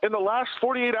in the last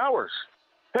 48 hours.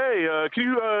 Hey, can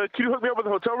you hook me up with a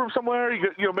hotel room somewhere?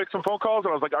 You make some phone calls.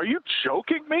 And I was like, are you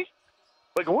joking me?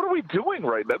 Like, what are we doing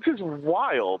right now? This is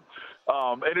wild.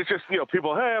 And it's just,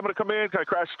 people, hey, I'm going to come in. Can I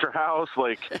crash at your house?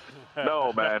 Like,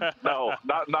 no, man. No,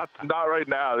 not right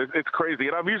now. It's crazy.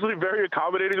 And I'm usually very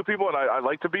accommodating to people, and I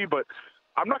like to be, but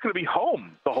I'm not going to be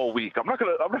home the whole week. I'm not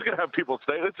going to have people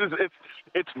stay.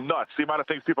 It's nuts, the amount of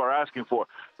things people are asking for.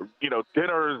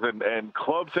 Dinners and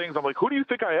club things. I'm like, who do you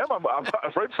think I am? I'm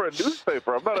writing for a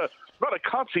newspaper. I'm not a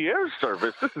concierge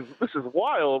service. This is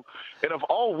wild. And of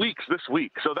all weeks, this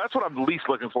week. So that's what I'm least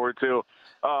looking forward to.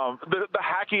 The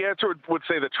hacky answer would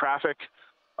say the traffic.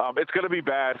 It's going to be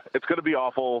bad. It's going to be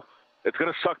awful. It's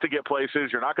going to suck to get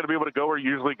places. You're not going to be able to go where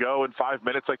you usually go in 5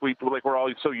 minutes like we're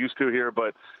all so used to here.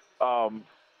 But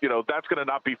that's going to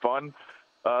not be fun.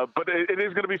 But it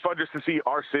is going to be fun just to see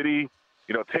our city,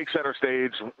 take center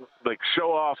stage, like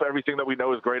show off everything that we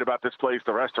know is great about this place,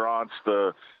 the restaurants,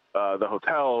 the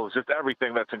hotels, just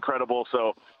everything that's incredible.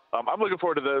 So I'm looking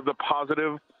forward to the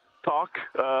positive talk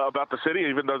about the city,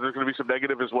 even though there's going to be some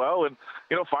negative as well. And,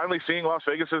 finally seeing Las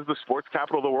Vegas as the sports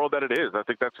capital of the world that it is. I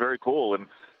think that's very cool. And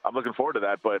I'm looking forward to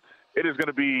that. But it is going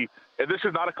to be, and this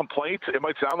is not a complaint. It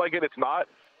might sound like it. It's not.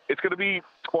 It's going to be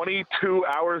 22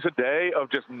 hours a day of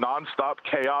just nonstop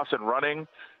chaos and running.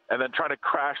 and then try to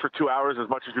crash for 2 hours as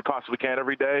much as we possibly can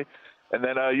every day. And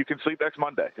then you can sleep next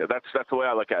Monday. That's the way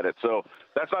I look at it. So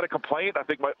that's not a complaint. I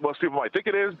think most people might think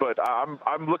it is, but I'm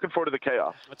looking forward to the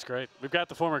chaos. That's great. We've got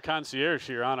the former concierge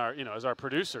here on our, as our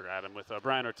producer, Adam, with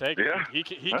Brian Ortega. Yeah.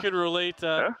 He can relate.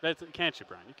 Can't you,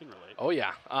 Brian? You can relate. Oh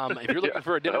yeah. If you're looking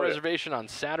for a dinner reservation on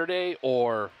Saturday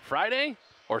or Friday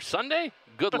or Sunday,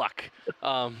 good luck.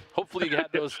 Hopefully you had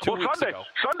those 2 weeks ago.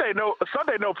 Sunday,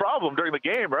 no problem during the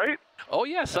game, right? Oh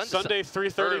yeah, Sunday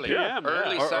 3:30 p.m.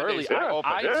 Early Yeah. Sundays.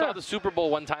 I saw the Super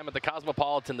Bowl one time at the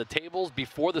Cosmopolitan. The tables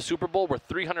before the Super Bowl were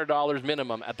 $300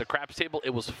 minimum. At the craps table, it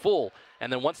was full.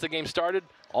 And then once the game started,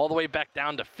 all the way back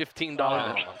down to $15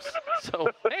 minimums. So,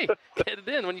 hey, get it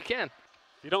in when you can.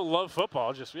 If you don't love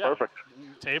football, just Perfect.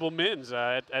 Table mins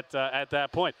at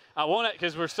that point. I won't,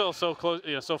 because we're still so close,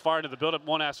 so far into the build-up.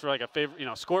 Won't ask for like a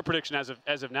favorite, score prediction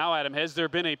as of now, Adam. Has there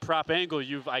been a prop angle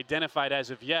you've identified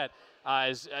as of yet?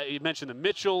 As you mentioned, the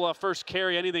Mitchell first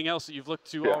carry. Anything else that you've looked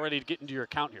to already to get into your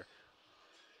account here?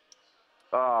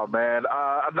 Oh man,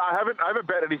 I haven't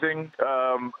bet anything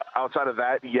outside of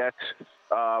that yet.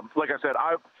 Like I said,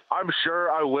 I'm sure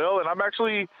I will, and I'm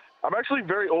actually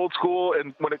very old school.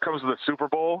 And when it comes to the Super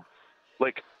Bowl,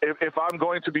 like if I'm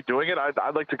going to be doing it,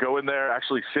 I'd like to go in there,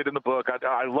 actually sit in the book.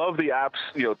 I love the apps,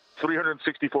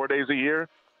 364 days a year.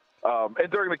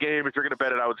 And during the game, if you're going to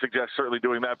bet it, I would suggest certainly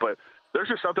doing that. But there's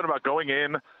just something about going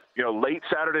in, late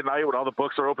Saturday night when all the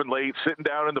books are open late, sitting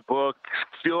down in the book,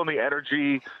 feeling the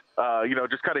energy,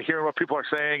 just kind of hearing what people are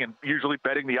saying and usually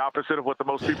betting the opposite of what the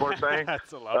most people are saying.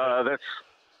 That's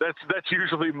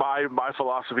usually my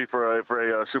philosophy for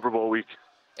a Super Bowl week.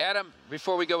 Adam,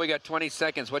 before we go, we got 20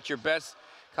 seconds. What's your best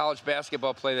college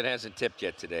basketball play that hasn't tipped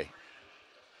yet today?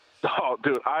 Oh,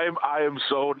 dude, I am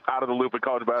so out of the loop in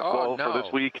college basketball for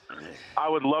this week. I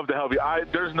would love to help you.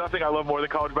 There's nothing I love more than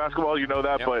college basketball. You know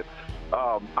that, but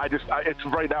it's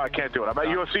right now I can't do it. I'm at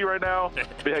USC right now.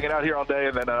 Be hanging out here all day,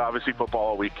 and then obviously football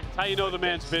all week. That's how you know the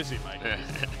man's busy, Mike.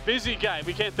 Busy guy.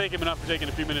 We can't thank him enough for taking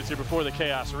a few minutes here before the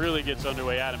chaos really gets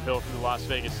underway. Adam Hill from the Las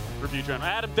Vegas Review-Journal.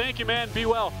 Adam, thank you, man. Be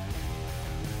well.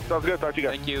 Sounds good. Talk to you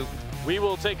guys. Thank you. We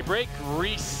will take a break,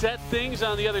 reset things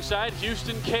on the other side.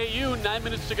 Houston, KU, 9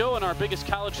 minutes to go in our biggest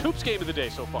college hoops game of the day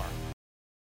so far.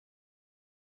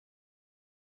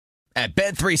 At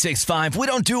Bet365, we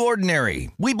don't do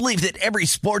ordinary. We believe that every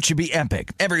sport should be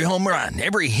epic. Every home run,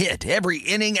 every hit, every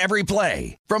inning, every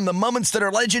play. From the moments that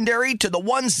are legendary to the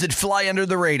ones that fly under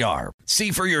the radar.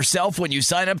 See for yourself when you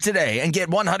sign up today and get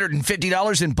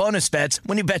 $150 in bonus bets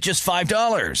when you bet just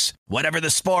 $5. Whatever the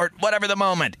sport, whatever the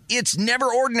moment, it's never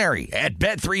ordinary at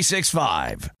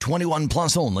Bet365. 21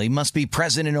 plus only. Must be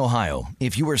present in Ohio.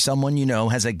 If you or someone you know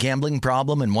has a gambling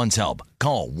problem and wants help,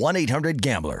 call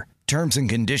 1-800-GAMBLER. Terms and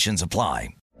conditions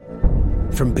apply.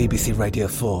 From BBC Radio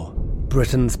 4,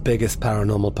 Britain's biggest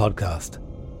paranormal podcast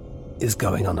is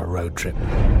going on a road trip.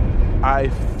 I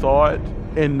thought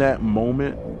in that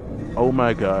moment, oh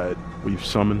my God, we've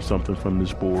summoned something from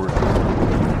this board.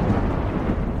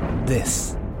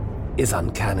 This is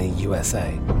Uncanny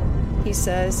USA. He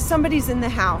says, somebody's in the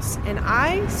house, and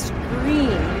I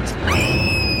screamed.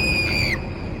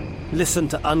 Listen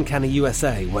to Uncanny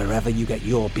USA wherever you get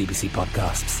your BBC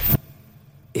podcasts,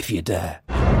 if you dare.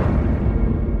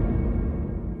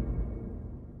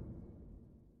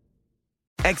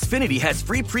 Xfinity has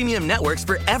free premium networks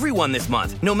for everyone this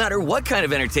month, no matter what kind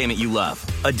of entertainment you love.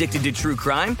 Addicted to true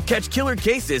crime? Catch killer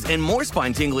cases and more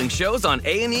spine-tingling shows on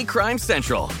A&E Crime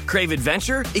Central. Crave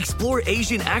adventure? Explore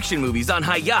Asian action movies on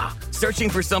Hi-YAH. Searching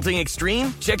for something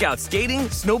extreme? Check out skating,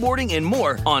 snowboarding, and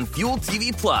more on Fuel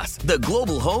TV Plus, the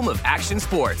global home of action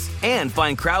sports. And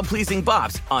find crowd-pleasing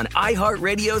bops on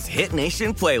iHeartRadio's Hit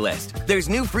Nation playlist. There's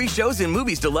new free shows and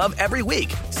movies to love every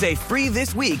week. Say free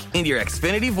this week in your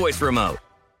Xfinity voice remote.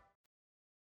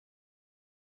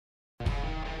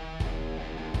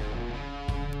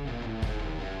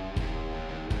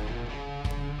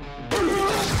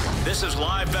 This is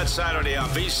Live Bet Saturday on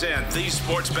VSiN, the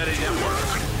Sports Betting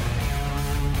Network.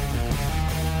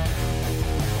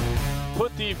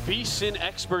 Put the VSiN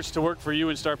experts to work for you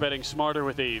and start betting smarter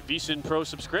with a VSiN Pro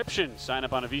subscription. Sign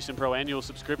up on a VSiN Pro annual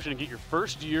subscription and get your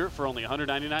first year for only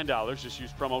 $199. Just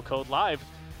use promo code LIVE.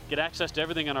 Get access to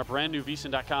everything on our brand new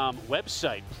VSiN.com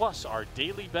website, plus our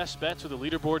daily best bets with a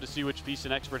leaderboard to see which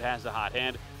VSiN expert has the hot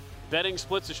hand. Betting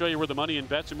splits to show you where the money and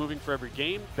bets are moving for every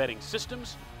game. Betting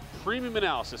systems, premium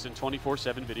analysis, and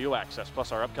 24/7 video access,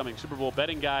 plus our upcoming Super Bowl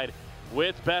betting guide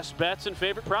with best bets and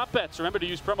favorite prop bets. Remember to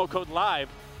use promo code LIVE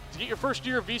to get your first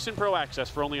year of VSiN Pro access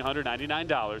for only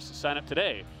 $199. Sign up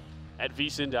today at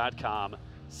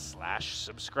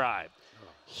VSiN.com/subscribe.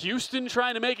 Houston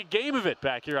trying to make a game of it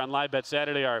back here on Live Bet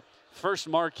Saturday, our first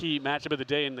marquee matchup of the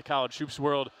day in the college hoops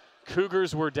world.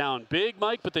 Cougars were down big,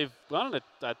 Mike, but they've gone on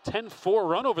a 10-4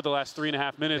 run over the last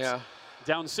 3.5 minutes,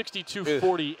 down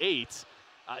 62-48.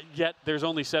 Yet there's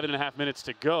only 7.5 minutes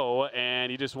to go,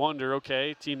 and you just wonder,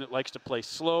 okay, team that likes to play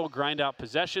slow, grind out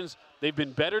possessions. They've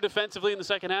been better defensively in the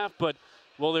second half, but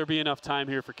will there be enough time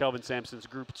here for Kelvin Sampson's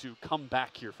group to come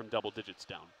back here from double digits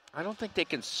down? I don't think they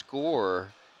can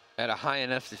score at a high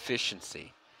enough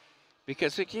efficiency,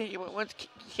 because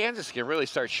Kansas can really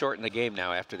start shorting the game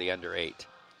now after the under 8.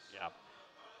 Yeah,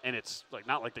 and it's like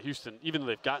not like the Houston, even though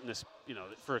they've gotten this,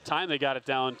 for a time they got it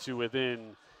down to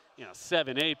within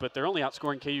 7-8, but they're only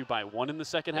outscoring KU by 1 in the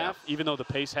second half, even though the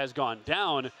pace has gone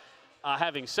down.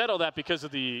 Having said all that, because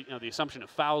of the the assumption of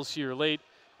fouls here late,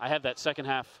 I have that second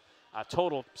half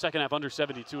total, second half under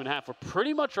 72.5. We're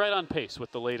pretty much right on pace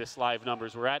with the latest live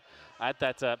numbers. We're at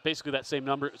that basically that same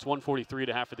number. It's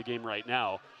 143.5 for the game right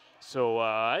now. So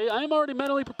I'm already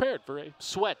mentally prepared for a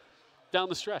sweat down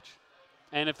the stretch.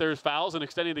 And if there's fouls and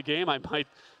extending the game, I might.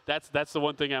 That's the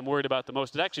one thing I'm worried about the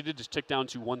most. It actually did just tick down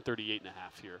to 138.5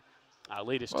 here.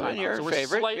 Latest time. You're so we're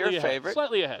favorite. Slightly you're ahead. favorite.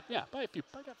 Slightly ahead. Yeah, by a few.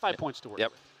 I got 5 points to work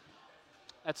Yep.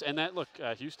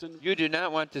 with. Houston. You do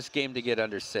not want this game to get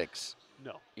under 6.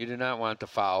 No. You do not want the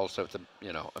fouls with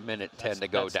a minute 10 to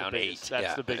go down 8.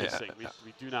 That's the biggest thing.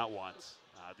 We do not want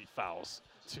the fouls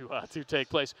to take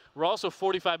place. We're also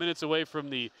 45 minutes away from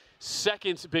the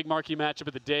second big marquee matchup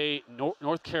of the day,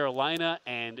 North Carolina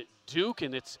and Duke,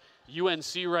 and it's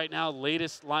UNC right now.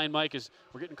 Latest line, Mike, is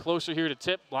we're getting closer here to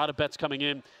tip. A lot of bets coming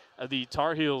in. The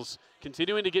Tar Heels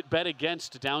continuing to get bet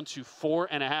against, down to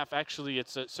 4.5. Actually,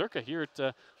 it's Circa here at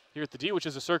the D, which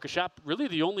is a Circa shop. Really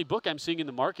the only book I'm seeing in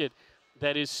the market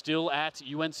that is still at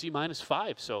UNC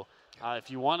 -5. So if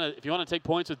you want to take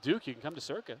points with Duke, you can come to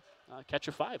Circa. Catch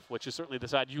a 5, which is certainly the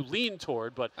side you lean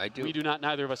toward, but we do not.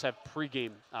 Neither of us have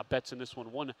pregame bets in this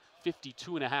one.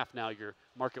 152.5 now, your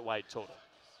market-wide total.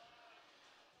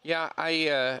 Yeah,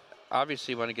 I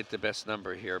obviously want to get the best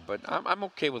number here, but I'm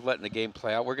okay with letting the game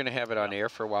play out. We're going to have it on air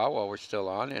for a while we're still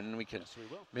on, and we can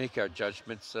make our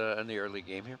judgments in the early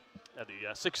game here.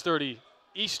 The 6:30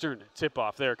 Eastern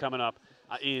tip-off there coming up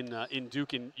in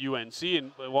Duke and UNC.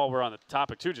 And while we're on the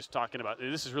topic, too, just talking about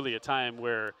this is really a time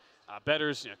where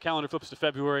bettors, calendar flips to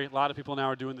February. A lot of people now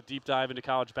are doing the deep dive into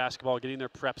college basketball, getting their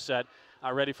prep set,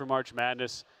 ready for March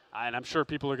Madness. And I'm sure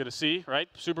people are going to see, right,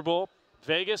 Super Bowl,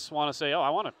 Vegas, want to say, oh, I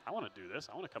want to do this.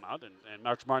 I want to come out. And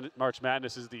March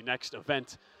Madness is the next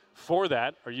event for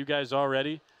that. Are you guys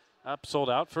already sold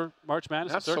out for March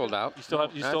Madness? Not sold out. You still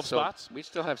have spots? We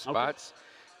still have spots.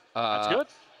 Okay. That's good.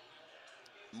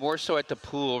 More so at the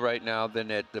pool right now than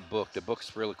at the book. The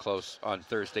book's really close on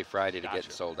Thursday, Friday to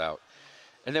get sold out.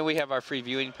 And then we have our free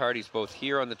viewing parties both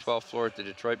here on the 12th floor at the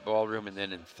Detroit Ballroom and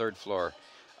then in third floor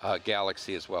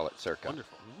Galaxy as well at Circa.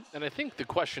 Wonderful. And I think the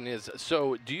question is,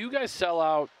 so do you guys sell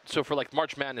out, so for like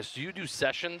March Madness, do you do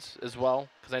sessions as well?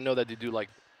 Because I know that they do like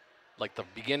the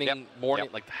beginning, morning,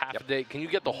 like the half a day. Can you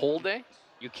get the whole day?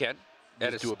 You can.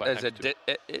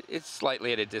 It's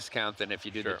slightly at a discount than if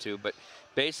you do the two, but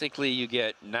basically you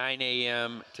get 9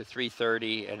 a.m. to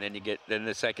 3:30, and then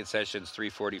the second session's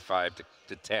 3:45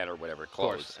 to 10 or whatever,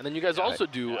 close. And then you guys also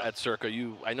do at Circa.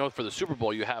 I know for the Super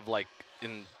Bowl you have like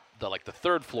in the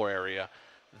third floor area,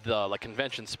 the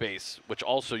convention space, which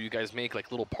also you guys make like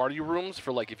little party rooms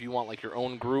for like if you want like your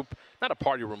own group, not a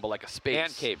party room but like a space. Man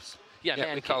caves.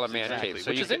 Yeah, we call them man caves. So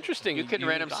which is interesting. You can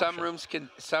rent them.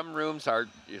 Some rooms are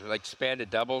like expanded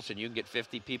doubles, and you can get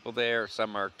 50 people there.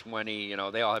 Some are 20.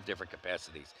 They all have different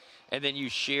capacities. And then you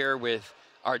share with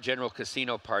our general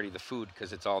casino party the food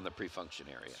because it's all in the pre-function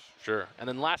area. Sure. And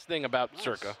then last thing about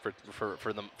Circa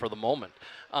for the moment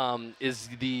is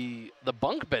the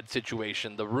bunk bed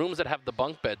situation. The rooms that have the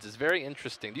bunk beds is very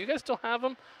interesting. Do you guys still have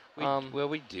them? Well,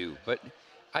 we do, but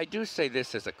I do say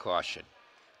this as a caution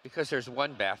because there's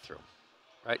one bathroom.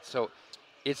 Right, so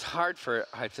it's hard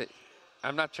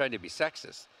I'm not trying to be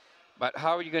sexist, but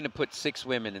how are you going to put 6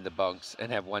 women in the bunks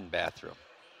and have one bathroom?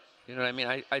 You know what I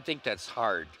mean? I think that's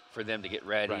hard for them to get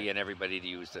ready and everybody to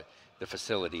use the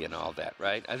facility and all that,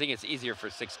 right? I think it's easier for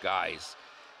 6 guys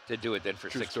to do it than for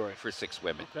 6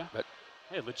 women. Okay. But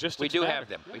hey, logistics we do matter. have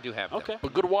them. We do have them. Okay.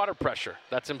 But good water pressure.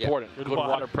 That's important. Good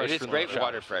water pressure. It is great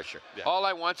water pressure. Yeah. All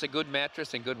I want is a good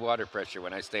mattress and good water pressure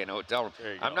when I stay in a hotel room.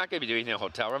 I'm not going to be doing it in a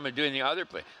hotel room. I'm going to do it in the other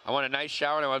place. I want a nice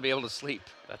shower and I want to be able to sleep.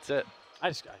 That's it.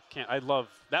 I can't. I love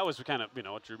that. Was kind of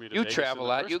what drew me to You Vegas travel a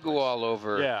lot. You go all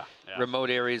over remote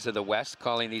areas of the West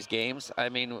calling these games. I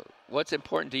mean, what's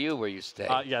important to you where you stay?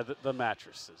 The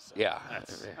mattresses.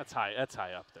 That's high. That's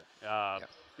high up there.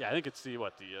 Yeah, I think it's the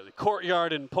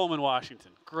Courtyard in Pullman,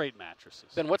 Washington. Great mattresses.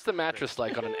 Ben, what's the mattress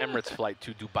like on an Emirates flight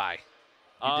to Dubai?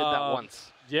 You did that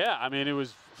once. Yeah, I mean, it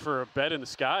was for a bet in the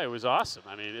sky. It was awesome.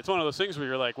 I mean, it's one of those things where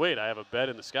you're like, wait, I have a bet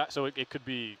in the sky. So it could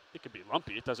be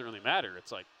lumpy. It doesn't really matter.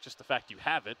 It's like just the fact you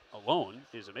have it alone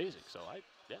is amazing. So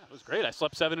it was great. I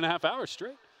slept 7.5 hours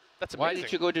straight. That's Why amazing.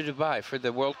 did you go to Dubai? For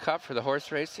the World Cup, for the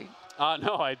horse racing?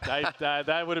 No,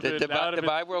 that would have been the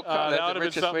Dubai World Cup. That's the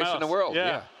richest race in the world.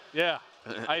 Yeah.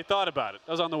 I thought about it.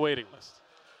 I was on the waiting list.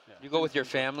 Yeah. You go with your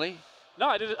family? No,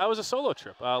 I did. I was a solo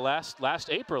trip. Last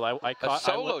April, I caught a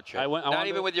solo trip. Not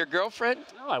even with your girlfriend?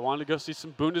 No, I wanted to go see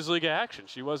some Bundesliga action.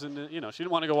 She wasn't. She didn't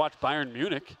want to go watch Bayern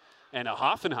Munich and a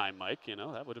Hoffenheim, Mike.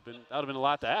 That would have been a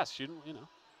lot to ask. She didn't.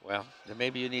 Well, then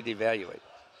maybe you need to evaluate.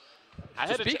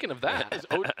 Speaking of that, is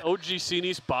OGC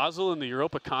Nice Basel in the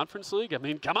Europa Conference League? I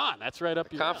mean, come on, that's right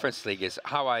up your Conference League is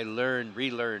how I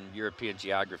relearn European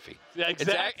geography. Yeah,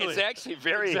 exactly. It's actually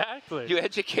very. Exactly. You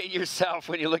educate yourself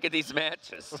when you look at these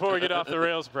matches. Before we get off the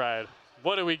rails, Brian,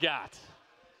 what do we got?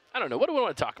 I don't know. What do we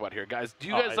want to talk about here, guys? Do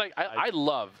you guys like?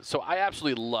 I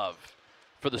absolutely love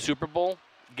for the Super Bowl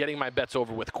getting my bets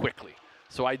over with quickly.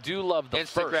 So I do love the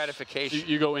instant gratification.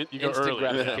 You go instant early.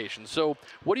 gratification. So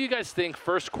what do you guys think?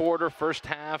 First quarter, first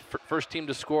half, first team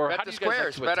to score. Bet How the do you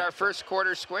guys squares. Bet our first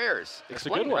quarter squares. It's a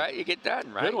good one, right? You get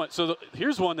done, right? Good one. So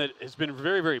here's one that has been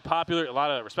very, very popular. A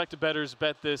lot of respected bettors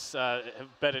bet this. Have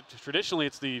bet it traditionally.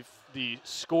 It's the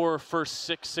score first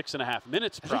 6.5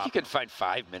 minutes prop. I think you can find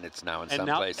 5 minutes now in some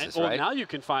places, right? Now you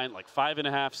can find like 5.5,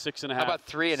 6.5. How about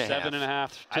 3.5?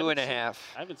 7.5. 2.5.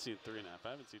 I haven't seen 3.5. I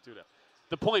haven't seen 2.5.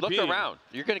 The point Look being, around.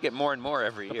 You're going to get more and more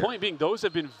every year. The point being, those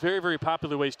have been very, very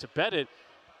popular ways to bet it.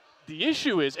 The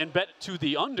issue is, and bet to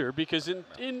the under, because in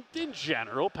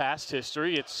general, past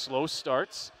history, it's slow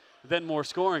starts, then more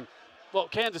scoring. Well,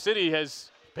 Kansas City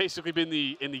has basically been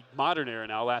in the modern era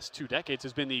now, last 2 decades,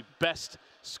 has been the best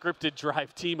scripted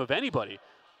drive team of anybody.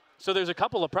 So there's a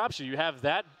couple of props here. You have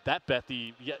that bet.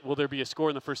 Will there be a score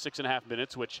in the first 6.5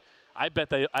 minutes, which I bet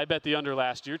the under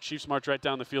last year. Chiefs marched right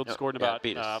down the field, scored in about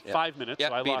 5 minutes,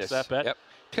 so I lost that bet. Yep.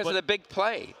 Because of the big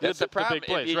play. That's the problem. Big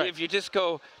plays, if you just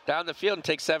go down the field and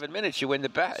take 7 minutes, you win the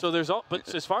bet. So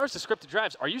but as far as the scripted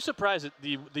drives, are you surprised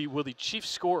that will the Chiefs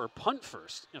score or punt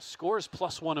first? Score is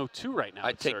plus 102 right now.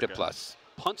 I'd take the plus.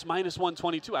 Punts minus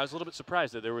 122. I was a little bit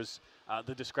surprised that there was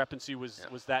the discrepancy was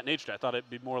that nature. I thought it'd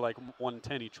be more like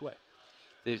 110 each way.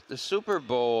 The Super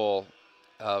Bowl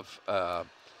of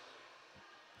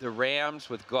the Rams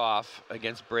with Goff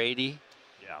against Brady.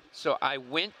 Yeah. So I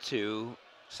went to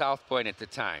South Point at the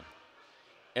time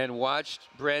and watched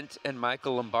Brent and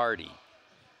Michael Lombardi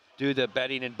do the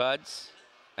betting and buds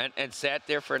and sat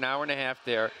there for an hour and a half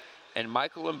there. And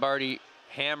Michael Lombardi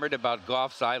hammered about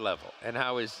Goff's eye level and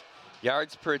how his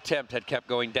yards per attempt had kept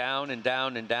going down and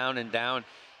down and down and down.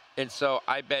 And so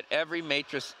I bet every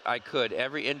matrix I could,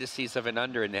 every indices of an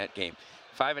under in that game.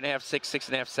 5.5, 6,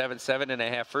 6.5, 7,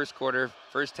 7.5, first quarter,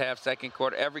 first half, second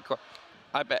quarter, every quarter.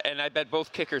 I bet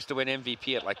both kickers to win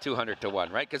MVP at like 200 to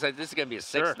 1, right? Because this is going to be a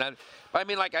 6. Sure. But I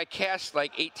mean, like I cashed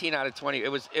like 18 out of 20.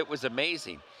 It was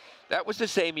amazing. That was the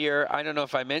same year. I don't know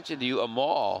if I mentioned to you,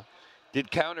 Amal did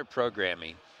counter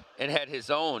programming and had his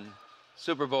own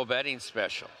Super Bowl betting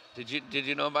special. Did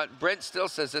you know about? Brent still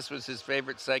says this was his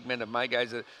favorite segment of my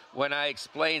guys. When I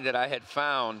explained that I had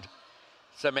found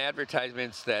some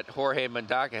advertisements that Jorge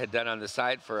Mendoza had done on the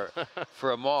side for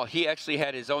a mall. He actually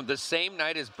had his own. The same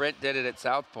night as Brent did it at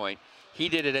South Point, he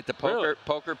did it at the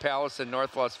Poker Palace in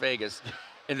North Las Vegas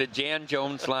in the Jan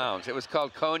Jones Lounge. It was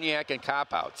called Cognac and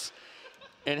Cop-Outs.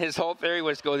 And his whole theory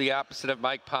was go the opposite of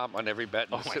Mike Pomp on every bet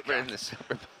in the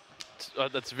Super Bowl.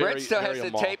 That's very. Brent still very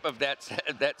has the tape of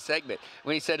that segment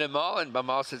when he said Amal, and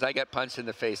Amal says, "I got punched in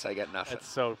the face. I got nothing." That's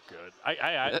so good.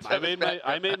 I made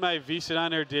my VSiN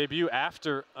on Air debut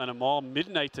after an Amal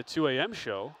midnight to 2 a.m.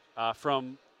 show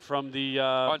from the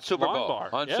on Super Lawn Bowl Bar.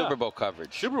 on Super Bowl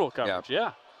coverage. Super Bowl coverage,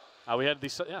 yeah. We had the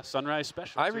sunrise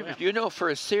special.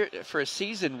 For a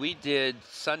season we did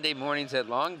Sunday mornings at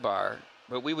Long Bar.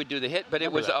 But we would do the hit, but it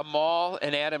was Amal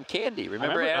and Adam Candy.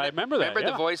 Remember Adam? I remember that.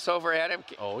 Remember the voiceover, Adam?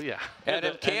 Oh yeah,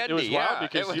 Adam Candy. It was wild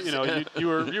because you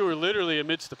were literally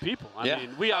amidst the people. I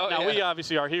mean, we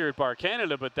obviously are here at Bar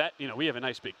Canada, but that we have a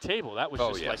nice big table. That was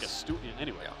just like a studio.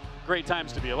 Anyway, great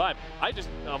times to be alive. I just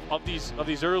of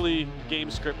these early game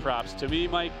script props. To me,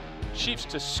 Mike, Chiefs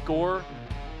to score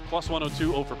plus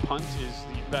 102 over punt is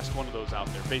the best one of those out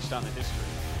there, based on the history,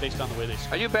 based on the way they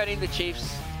score. Are you betting the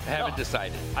Chiefs? I haven't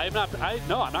decided. I'm not. I'm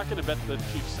not going to bet the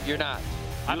Chiefs. You're not.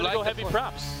 I'm going to go heavy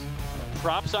props.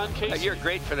 Props on KC. You're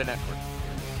great for the network.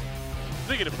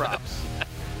 Speaking of props,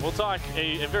 we'll talk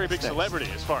a very big celebrity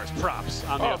as far as props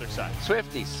on the other side.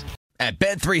 Swifties. At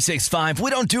Bet365, we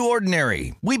don't do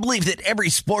ordinary. We believe that every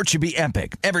sport should be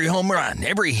epic. Every home run,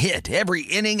 every hit, every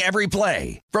inning, every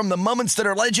play. From the moments that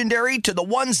are legendary to the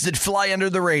ones that fly under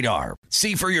the radar.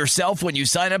 See for yourself when you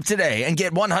sign up today and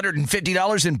get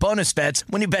 $150 in bonus bets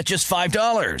when you bet just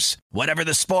 $5. Whatever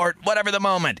the sport, whatever the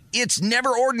moment, it's never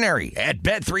ordinary at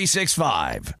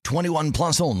Bet365. 21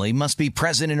 plus only. Must be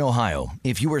present in Ohio.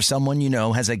 If you or someone you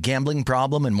know has a gambling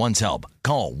problem and wants help,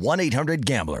 call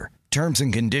 1-800-GAMBLER. Terms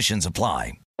and conditions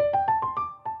apply.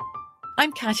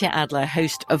 I'm Katya Adler,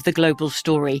 host of The Global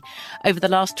Story. Over the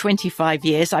last 25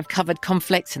 years, I've covered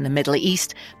conflicts in the Middle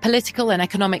East, political and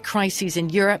economic crises in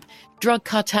Europe, drug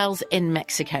cartels in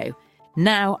Mexico.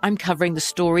 Now I'm covering the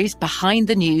stories behind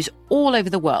the news all over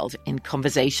the world in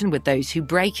conversation with those who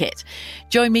break it.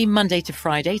 Join me Monday to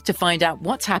Friday to find out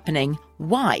what's happening,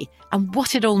 why, and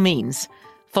what it all means.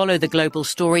 Follow The Global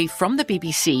Story from the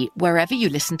BBC wherever you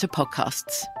listen to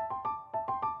podcasts.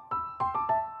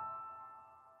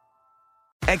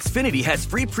 Xfinity has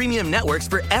free premium networks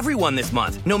for everyone this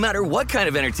month, no matter what kind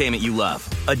of entertainment you love.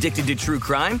 Addicted to true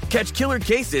crime? Catch killer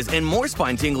cases and more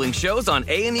spine-tingling shows on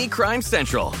A&E Crime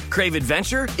Central. Crave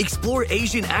adventure? Explore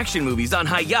Asian action movies on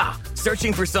Hi-YAH.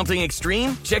 Searching for something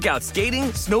extreme? Check out skating,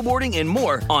 snowboarding, and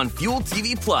more on Fuel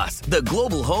TV Plus, the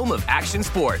global home of action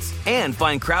sports. And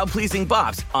find crowd-pleasing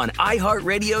bops on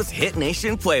iHeartRadio's Hit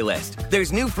Nation playlist.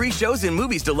 There's new free shows and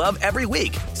movies to love every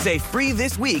week. Say free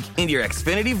this week in your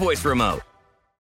Xfinity voice remote.